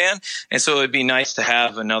our band. And so it'd be nice to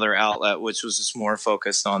have another outlet, which was just more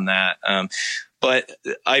focused on that. But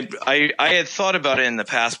I had thought about it in the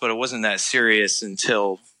past, but it wasn't that serious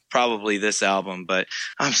until probably this album. But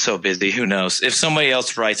I'm so busy. Who knows? If somebody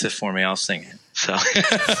else writes it for me, I'll sing it. So,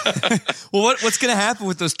 well, what's going to happen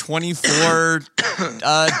with those 24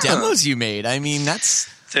 demos you made? I mean,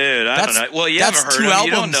 Dude, I don't know. Well, you haven't heard them.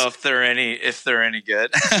 You don't know if they're any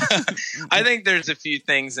good. I think there's a few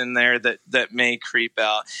things in there that may creep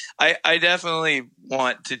out. I definitely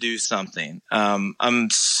want to do something. I'm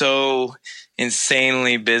so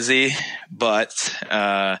insanely busy, but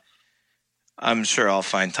I'm sure I'll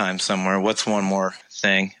find time somewhere. What's one more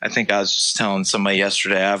thing? I think I was just telling somebody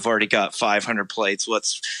yesterday, I've already got 500 plates.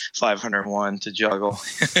 What's 501 to juggle?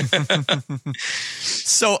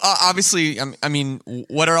 So obviously, I mean,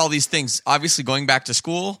 what are all these things? Obviously, going back to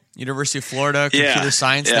school, University of Florida, computer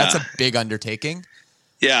science, that's a big undertaking.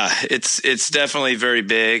 Yeah, it's definitely very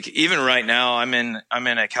big. Even right now, I'm in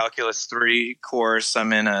a Calculus 3 course.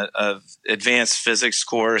 I'm in a advanced physics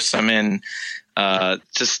course. I'm in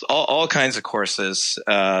just all kinds of courses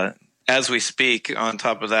as we speak. On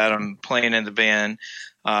top of that, I'm playing in the band.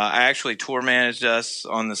 I actually tour managed us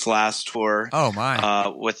on this last tour. Oh my!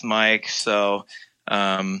 With Mike. So,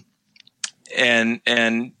 and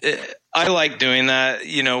I like doing that.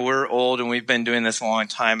 We're old and we've been doing this a long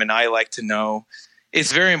time, and I like to know.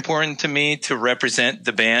 It's very important to me to represent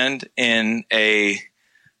the band in a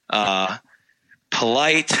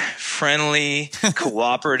polite, friendly,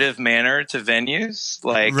 cooperative manner to venues.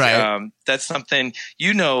 Like, that's something,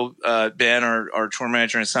 Ben, our tour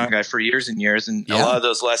manager and sound guy for years and years. And a lot of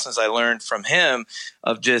those lessons I learned from him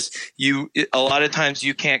of just a lot of times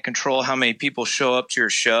you can't control how many people show up to your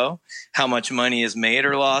show, how much money is made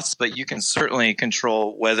or lost, but you can certainly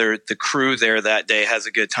control whether the crew there that day has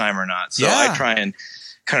a good time or not. So I try and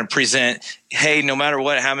kind of present, hey, no matter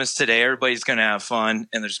what happens today, everybody's going to have fun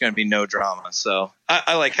and there's going to be no drama. So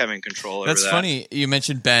I like having control over that. That's funny. You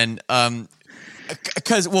mentioned Ben,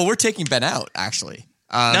 because, we're taking Ben out actually.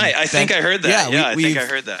 I think I heard that. I think I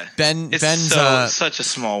heard that. Ben's such a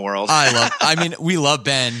small world. We love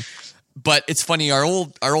Ben, but it's funny. Our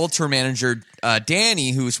old tour manager,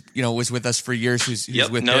 Danny, who's, was with us for years, who's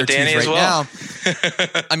with Danny right well.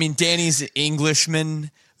 now. I mean, Danny's an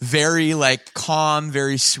Englishman. Very calm,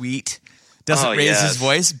 very sweet. Doesn't raise his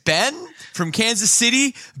voice. Ben from Kansas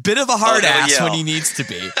City, bit of a hard ass when he needs to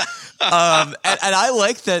be. And I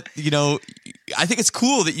like that. I think it's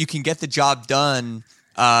cool that you can get the job done,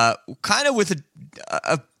 kind of with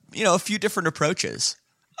a few different approaches.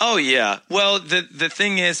 Oh yeah. Well, the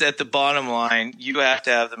thing is, at the bottom line, you have to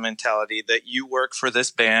have the mentality that you work for this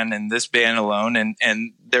band and this band alone,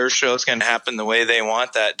 and their show's going to happen the way they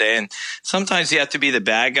want that day. And sometimes you have to be the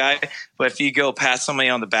bad guy, but if you go past somebody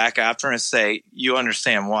on the back after and say, you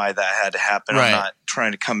understand why that had to happen. Right. I'm not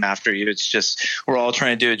trying to come after you. It's just we're all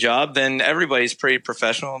trying to do a job. Then everybody's pretty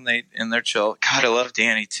professional and they're chill. God, I love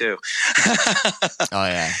Danny too. Oh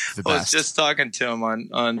yeah, the best. I was just talking to him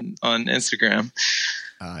on Instagram.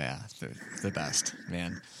 Oh yeah, the best,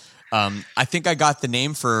 man. I think I got the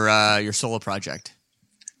name for your solo project.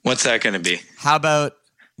 What's that going to be? How about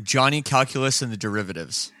Johnny Calculus and the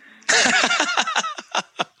Derivatives?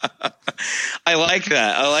 I like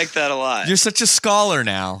that. I like that a lot. You're such a scholar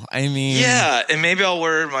now. I mean, yeah, and maybe I'll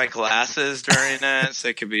wear my glasses during that, so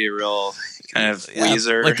it could be a real kind of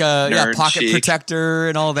Weezer, like a pocket chic protector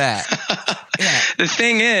and all that. Yeah. The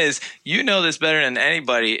thing is, you know this better than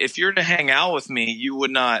anybody. If you're to hang out with me, you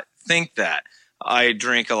would not think that. I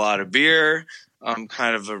drink a lot of beer. I'm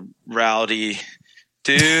kind of a rowdy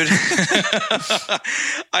dude.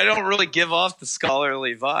 I don't really give off the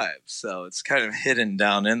scholarly vibe, so it's kind of hidden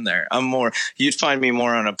down in there. You'd find me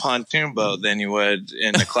more on a pontoon boat than you would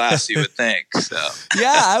in a class, you would think. So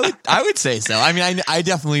yeah, I would say so. I mean, I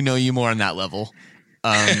definitely know you more on that level.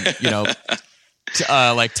 Like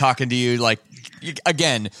talking to you, like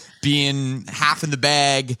again, being half in the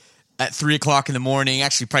bag at 3:00 in the morning,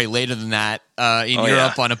 actually probably later than that, in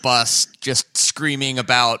Europe on a bus, just screaming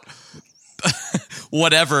about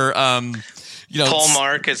whatever. Paul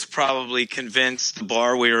Marcus probably convinced the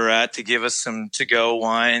bar we were at to give us some to-go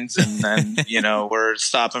wines, and then we're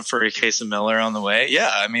stopping for a case of Miller on the way. Yeah,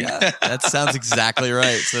 I mean, that sounds exactly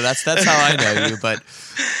right. So that's how I know you. But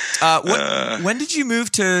when did you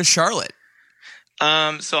move to Charlotte?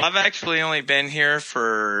 So I've actually only been here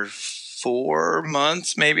for 4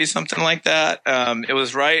 months, maybe something like that. It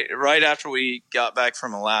was right after we got back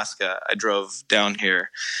from Alaska. I drove down here.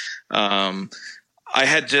 I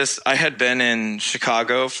had been in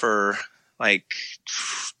Chicago for like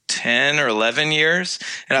 10 or 11 years,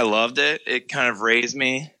 and I loved it. It kind of raised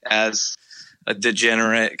me as a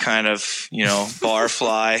degenerate kind of, bar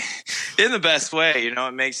fly in the best way.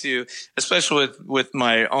 It makes you, especially with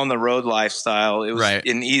my on the road lifestyle, it was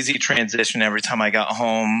an easy transition every time I got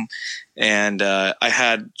home. And I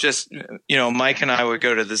had just, Mike and I would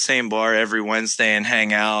go to the same bar every Wednesday and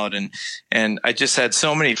hang out. And I just had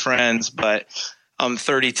so many friends, but I'm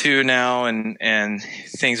 32 now and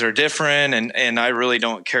things are different and I really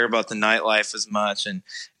don't care about the nightlife as much. And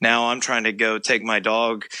now I'm trying to go take my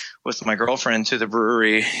dog with my girlfriend to the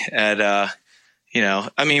brewery at,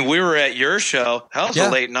 we were at your show. That was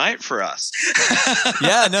a late night for us.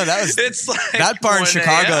 Yeah, no, that was it's like that bar in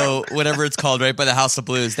Chicago, whatever it's called, right by the House of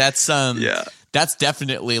Blues. That's that's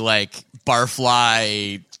definitely like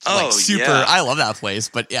barfly. Super. Yeah. I love that place,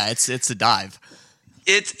 but yeah, it's a dive.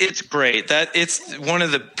 It's great. It's one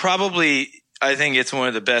of the I think it's one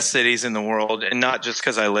of the best cities in the world, and not just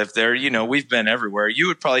because I live there. We've been everywhere. You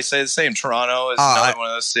would probably say the same. Toronto is another one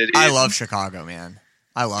of those cities. I love Chicago, man.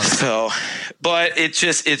 I love it. So, but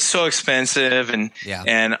it's so expensive, and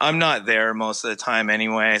I'm not there most of the time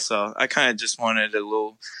anyway. So I kind of just wanted a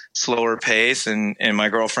little slower pace, and my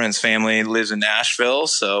girlfriend's family lives in Nashville,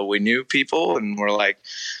 so we knew people, and we're like,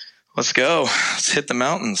 let's go. Let's hit the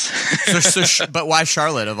mountains. But why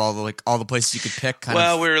Charlotte of all the places you could pick? We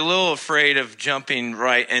were a little afraid of jumping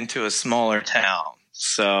right into a smaller town.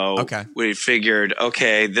 So we figured,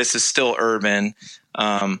 this is still urban.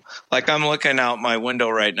 Like I'm looking out my window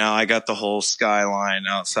right now. I got the whole skyline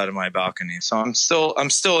outside of my balcony. So I'm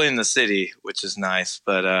still in the city, which is nice,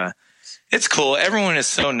 but, it's cool. Everyone is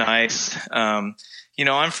so nice. I'm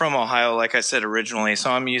from Ohio, like I said originally, so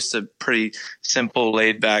I'm used to pretty simple,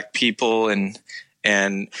 laid-back people, and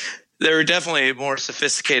they're definitely more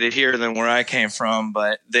sophisticated here than where I came from.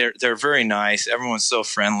 But they're very nice. Everyone's so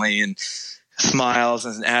friendly and smiles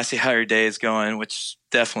and asks you how your day is going, which is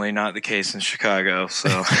definitely not the case in Chicago. So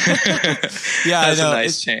yeah, that's a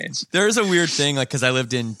nice change. There's a weird thing, like because I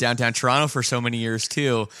lived in downtown Toronto for so many years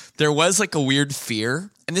too. There was like a weird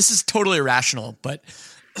fear, and this is totally irrational, but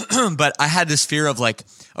I had this fear of like,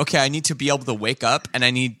 I need to be able to wake up and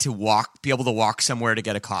I need to be able to walk somewhere to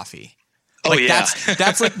get a coffee.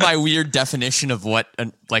 That's like my weird definition of what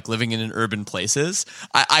like living in an urban place is.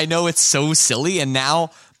 I know it's so silly, and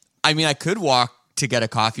now, I could walk to get a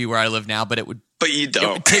coffee where I live now, but it would. But you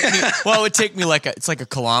don't. It would take me like it's like a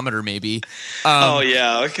kilometer maybe. And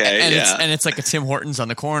it's like a Tim Hortons on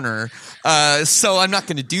the corner. So I'm not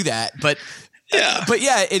going to do that. But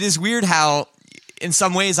it is weird how. In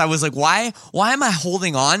some ways, I was like, why am I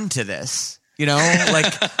holding on to this? You know,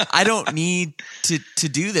 like I don't need to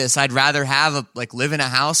do this. I'd rather have live in a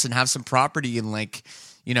house and have some property and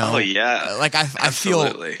Oh yeah. like I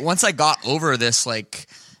feel once I got over this like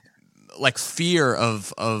fear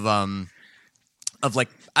of like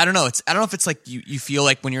I don't know if it's like you feel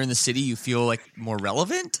like when you're in the city you feel like more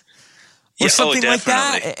relevant or something like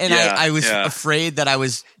that, and I was afraid that I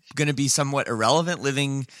was going to be somewhat irrelevant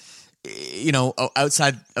living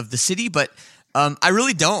outside of the city, but I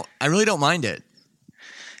really don't mind it.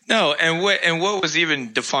 No, and what was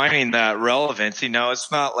even defining that relevance?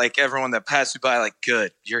 It's not like everyone that passed you by, like,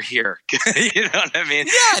 good, you're here. You know what I mean?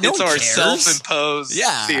 Yeah, it's our self-imposed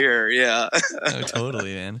fear. Yeah, no,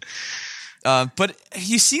 totally, man. But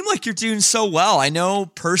you seem like you're doing so well. I know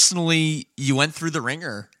personally you went through the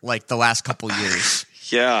ringer like the last couple years.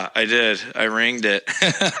 Yeah, I did. I ringed it.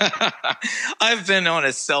 I've been on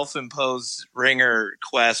a self-imposed ringer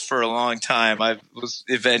quest for a long time. I was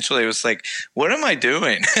like, what am I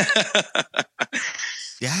doing?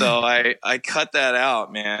 Yeah. So I cut that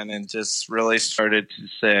out, man, and just really started to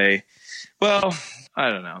say, well, I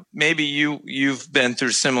don't know. Maybe you've been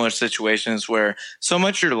through similar situations where so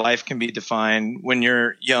much of your life can be defined when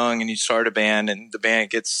you're young and you start a band and the band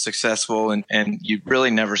gets successful and you really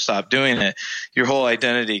never stop doing it. Your whole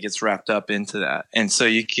identity gets wrapped up into that. And so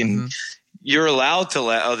you're allowed to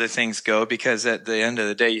let other things go because at the end of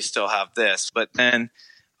the day, you still have this. But then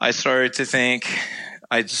I started to think,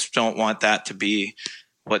 I just don't want that to be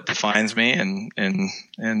what defines me,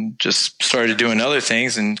 and just started doing other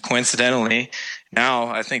things. And coincidentally, now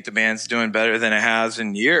I think the band's doing better than it has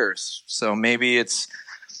in years. So maybe it's,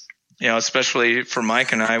 especially for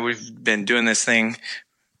Mike and I, we've been doing this thing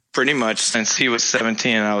pretty much since he was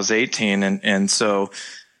 17 and I was 18. And so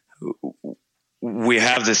we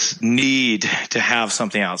have this need to have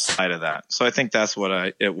something outside of that. So I think that's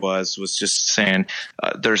what it was just saying,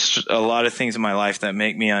 there's a lot of things in my life that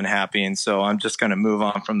make me unhappy. And so I'm just going to move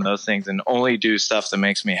on from those things and only do stuff that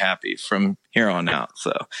makes me happy from here on out.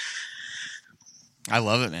 So I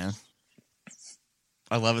love it, man.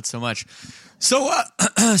 I love it so much. So,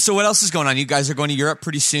 so what else is going on? You guys are going to Europe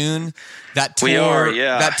pretty soon. That tour, we are,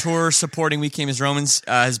 yeah. That tour supporting We Came as Romans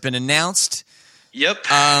has been announced. Yep.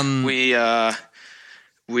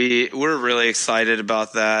 We're really excited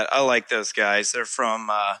about that. I like those guys. They're from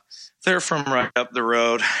right up the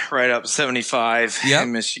road, right up 75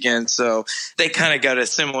 in Michigan. So they kind of got a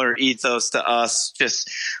similar ethos to us, just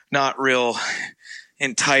not real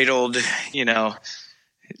entitled,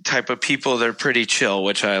 type of people. They're pretty chill,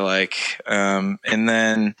 which I like. And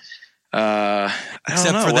then, I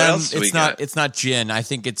Except don't know. for What them, else do we got? it's not gin. I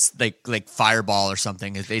think it's like Fireball or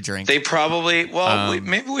something that they drink. They probably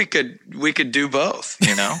maybe we could do both.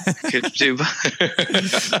 Could do both.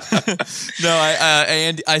 No,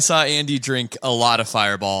 I saw Andy drink a lot of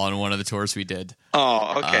Fireball on one of the tours we did.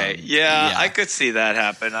 Oh, okay. Yeah, I could see that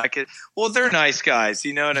happen. Well, they're nice guys.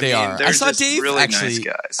 You know what I mean? They are. They're I saw just Dave really actually.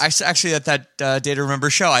 nice guys. Actually, at that Day to Remember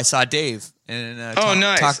show, I saw Dave and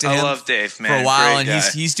nice. talked to him. I love Dave, man, for a while, great and guy.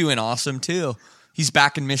 he's doing awesome too. He's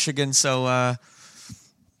back in Michigan, so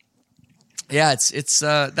yeah, it's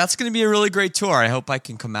that's going to be a really great tour. I hope I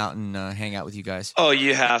can come out and hang out with you guys. Oh,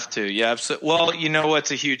 you have to. Yeah, absolutely. Well, you know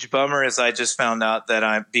what's a huge bummer is I just found out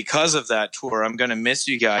that because of that tour, I'm going to miss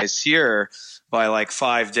you guys here by like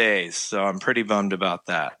 5 days. So I'm pretty bummed about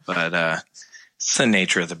that. But it's the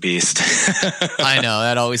nature of the beast. I know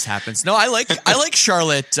that always happens. No, I like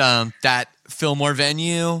Charlotte, that Fillmore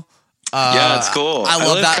venue. Yeah, it's cool. I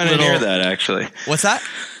love live that kind of near that, actually. What's that?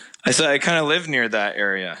 I said I kind of live near that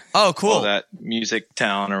area. Oh, cool. That music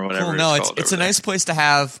town or whatever. Cool. No, it's called it's a nice place to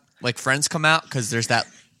have like friends come out because there's that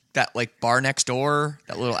like bar next door,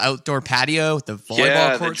 that little outdoor patio with the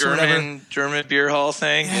volleyball courts the or whatever. German beer hall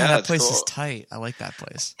thing. Yeah, that place cool. is tight. I like that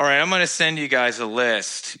place. All right, I'm going to send you guys a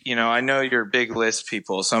list. I know you're big list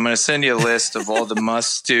people, so I'm going to send you a list of all the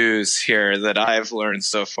must-dos here that I've learned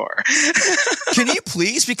so far. Can you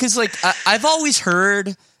please? Because like I've always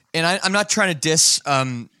heard, and I'm not trying to diss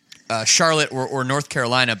Charlotte or North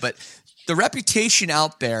Carolina, but the reputation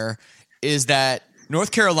out there is that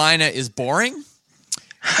North Carolina is boring.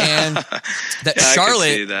 And that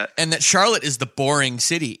Charlotte is the boring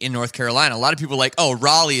city in North Carolina. A lot of people are like, oh,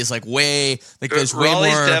 Raleigh is like there's way more.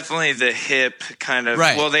 Raleigh's definitely the hip kind of.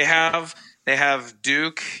 Right. Well, they have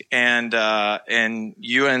Duke and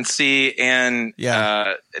UNC and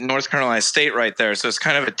North Carolina State right there, so it's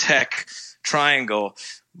kind of a tech triangle.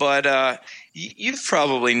 But you've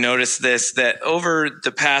probably noticed this, that over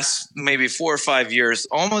the past maybe 4 or 5 years,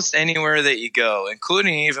 almost anywhere that you go,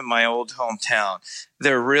 including even my old hometown,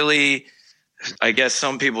 they're really I guess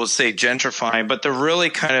some people would say gentrifying, but they're really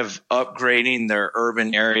kind of upgrading their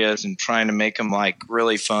urban areas and trying to make them like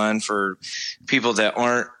really fun for people that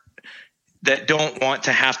don't want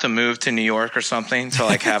to have to move to New York or something to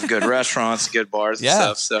like have good restaurants, good bars and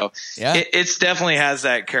stuff. So it's definitely has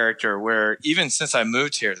that character where even since I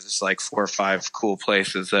moved here, there's like 4 or 5 cool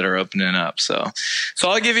places that are opening up. So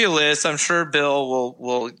I'll give you a list. I'm sure Bill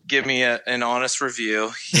will give me an honest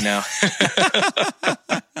review, you know.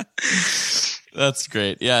 That's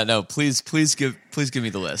great. Yeah, no, please give me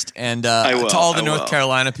the list. And I will, to all the North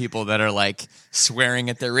Carolina people that are like swearing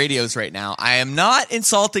at their radios right now, I am not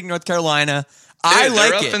insulting North Carolina. Dude, I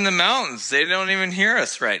like they're it. up in the mountains. They don't even hear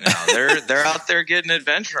us right now. They're out there getting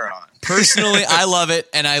adventure on. Personally, I love it,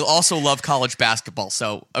 and I also love college basketball.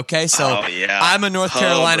 So I'm a North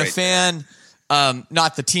Carolina fan.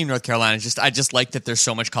 Not the team North Carolina. I just like that there's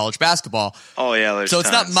so much college basketball. Oh yeah, so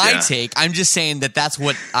it's not my take. I'm just saying that's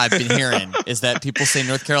what I've been hearing is that people say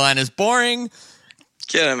North Carolina is boring.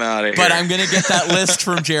 Get him out of here. But I'm gonna get that list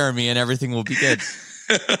from Jeremy, and everything will be good.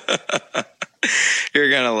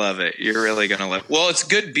 You're gonna love it. You're really gonna love it. Well, it's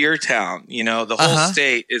good beer town. You know, the whole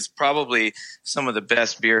state is probably some of the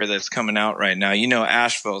best beer that's coming out right now. You know,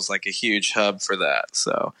 Asheville's like a huge hub for that.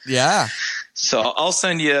 So yeah. So I'll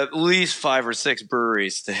send you at least 5 or 6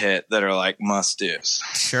 breweries to hit that are like must-dos.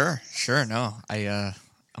 Sure. No,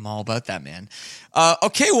 I'm all about that, man.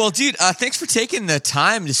 Okay, well, dude, thanks for taking the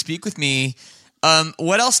time to speak with me.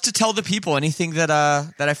 What else to tell the people? Anything that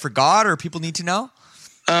I forgot or people need to know?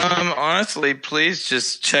 Honestly, please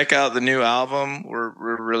just check out the new album. We're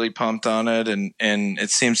really pumped on it, and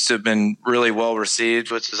it seems to have been really well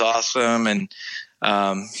received, which is awesome. And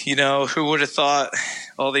you know, who would have thought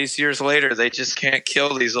all these years later they just can't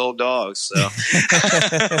kill these old dogs? So,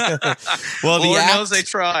 well, Lord knows they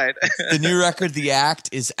tried. The new record, The Act,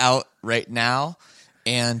 is out right now,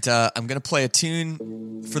 and I'm gonna play a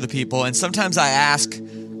tune for the people. And sometimes I ask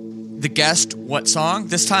the guest what song.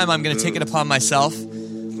 This time, I'm gonna take it upon myself.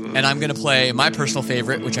 And I'm going to play my personal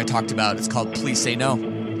favorite, which I talked about. It's called Please Say No.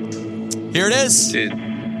 Here it is. Dude,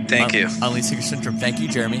 thank you. On Lead Singer Syndrome. Thank you,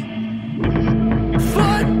 Jeremy.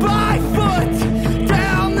 Foot by foot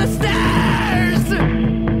down the stairs.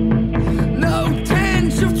 No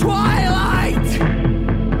tinge of twilight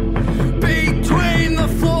between the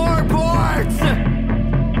floorboards.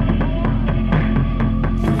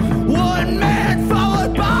 One man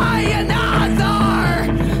followed by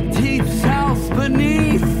another. Deep south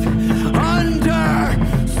beneath.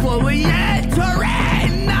 Slowly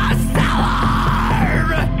entering the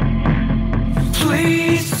cellar.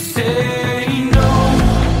 Please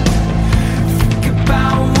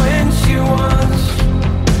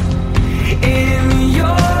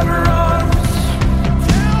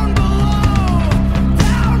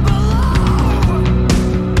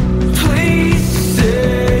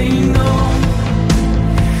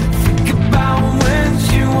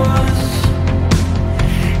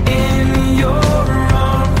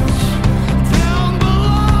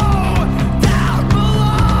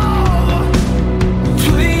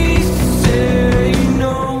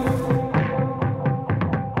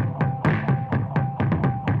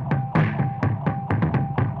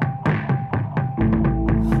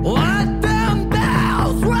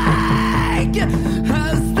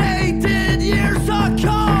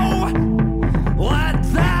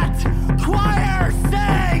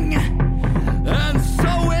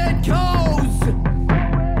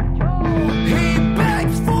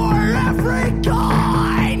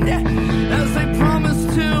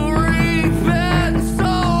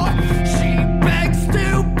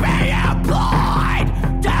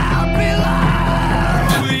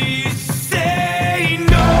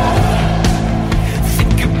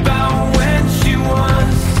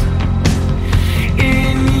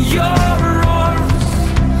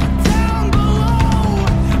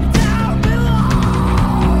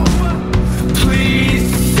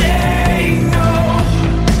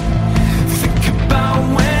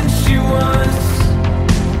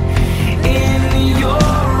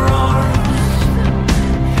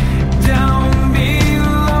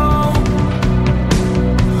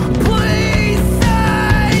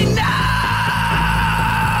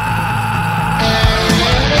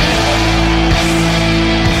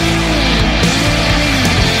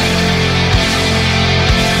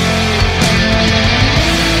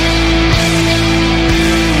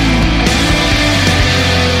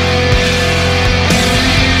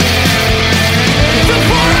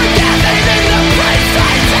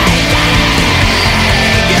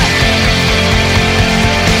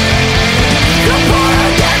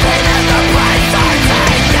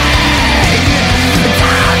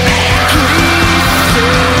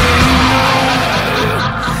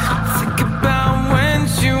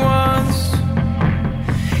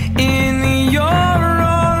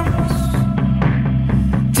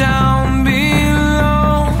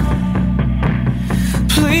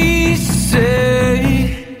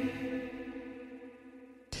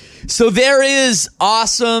So there is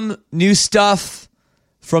awesome new stuff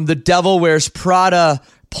from The Devil Wears Prada.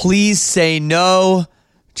 Please Say No.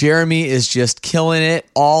 Jeremy is just killing it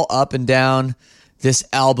all up and down this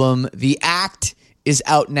album. The Act is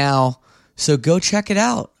out now, so go check it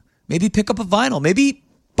out. Maybe pick up a vinyl. Maybe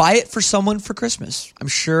buy it for someone for Christmas. I'm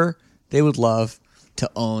sure they would love to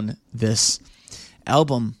own this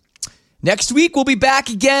album. Next week, we'll be back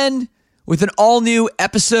again with an all-new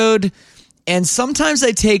episode. And sometimes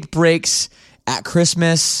I take breaks at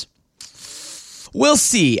Christmas. We'll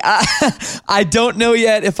see. I don't know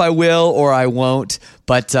yet if I will or I won't.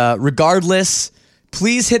 But regardless,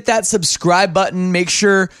 please hit that subscribe button. Make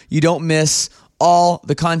sure you don't miss all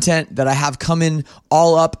the content that I have coming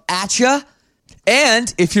all up at you.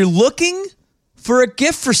 And if you're looking for a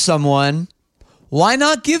gift for someone, why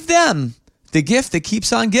not give them the gift that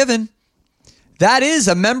keeps on giving? That is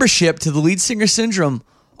a membership to the Lead Singer Syndrome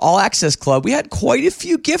All Access Club. We had quite a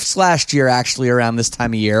few gifts last year, actually, around this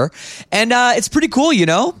time of year. And it's pretty cool, you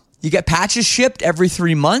know? You get patches shipped every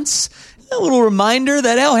 3 months. A little reminder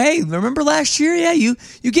that, oh, hey, remember last year? Yeah, you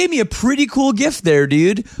gave me a pretty cool gift there,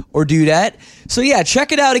 dude or dudette. So, yeah,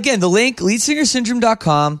 check it out. Again, the link,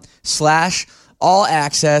 leadsingersyndrome.com/all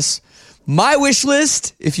access. My wish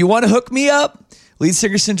list, if you want to hook me up,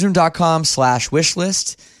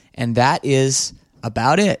 leadsingersyndrome.com/wishlist. And that is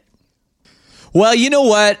about it. Well, you know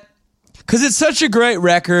what? Because it's such a great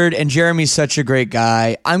record and Jeremy's such a great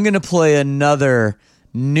guy, I'm going to play another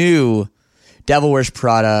new Devil Wears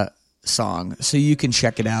Prada song so you can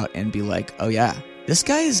check it out and be like, oh yeah, this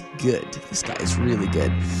guy is good. This guy is really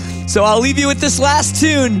good. So I'll leave you with this last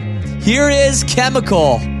tune. Here is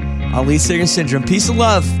Chemical on Lead Singer Syndrome. Peace and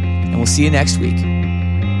love, and we'll see you next week.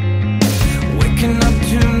 Waking up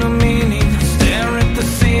to no meaning, stare at the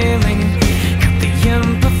ceiling, got the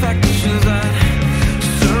imperfections that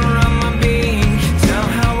surround my being, tell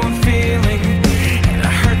how I'm feeling, and it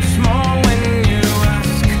hurts more when you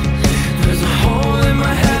ask. There's a hole in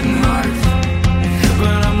my head and heart,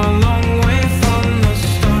 but I'm a long way from the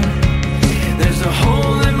start. There's a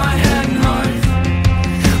hole in my head and heart,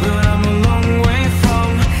 but I'm a long way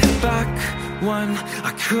from back when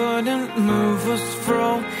I couldn't move, was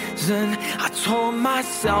frozen. I told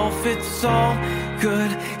myself it's all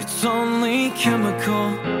good, it's only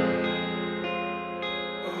chemical.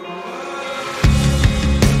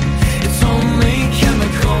 It's only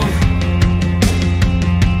chemical.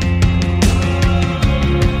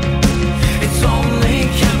 It's only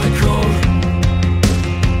chemical.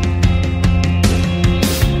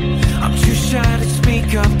 I'm too shy to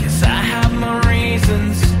speak up, 'cause I have my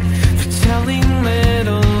reasons for telling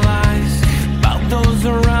little lies about those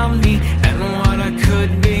around me and what I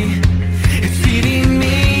could be. It's eating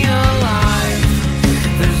me alive.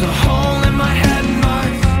 There's a hole in my head and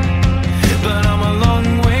heart, but I'm a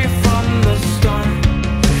long way from the start.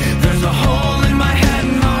 There's a hole in my head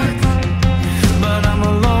and heart, but I'm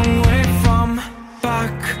a long way from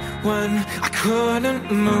back when I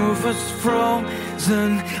couldn't move, was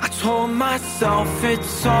frozen. I told myself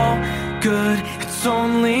it's all good, it's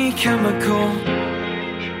only chemical.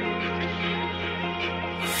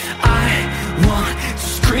 I want to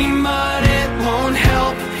scream, but it won't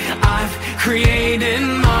help. I've created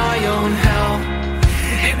my own hell,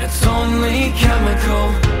 and it's only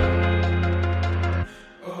chemical.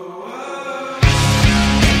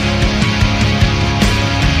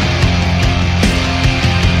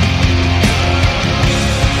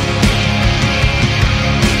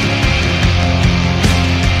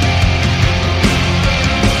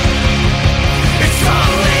 It's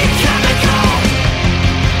only chemical.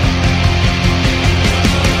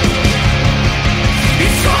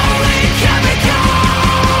 It's only chemical.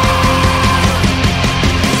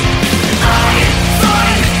 I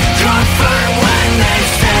find comfort when they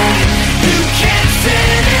say you can't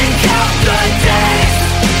sit and count the days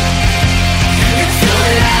until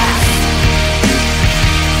it lasts.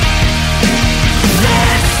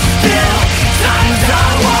 There's still times I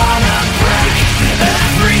wanna break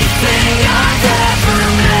everything I've ever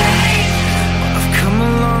made. I've come a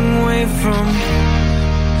long way from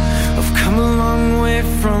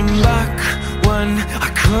back when I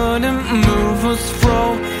couldn't move, was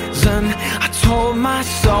frozen. I told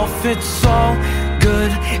myself it's all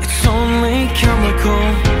good, it's only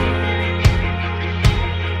chemical.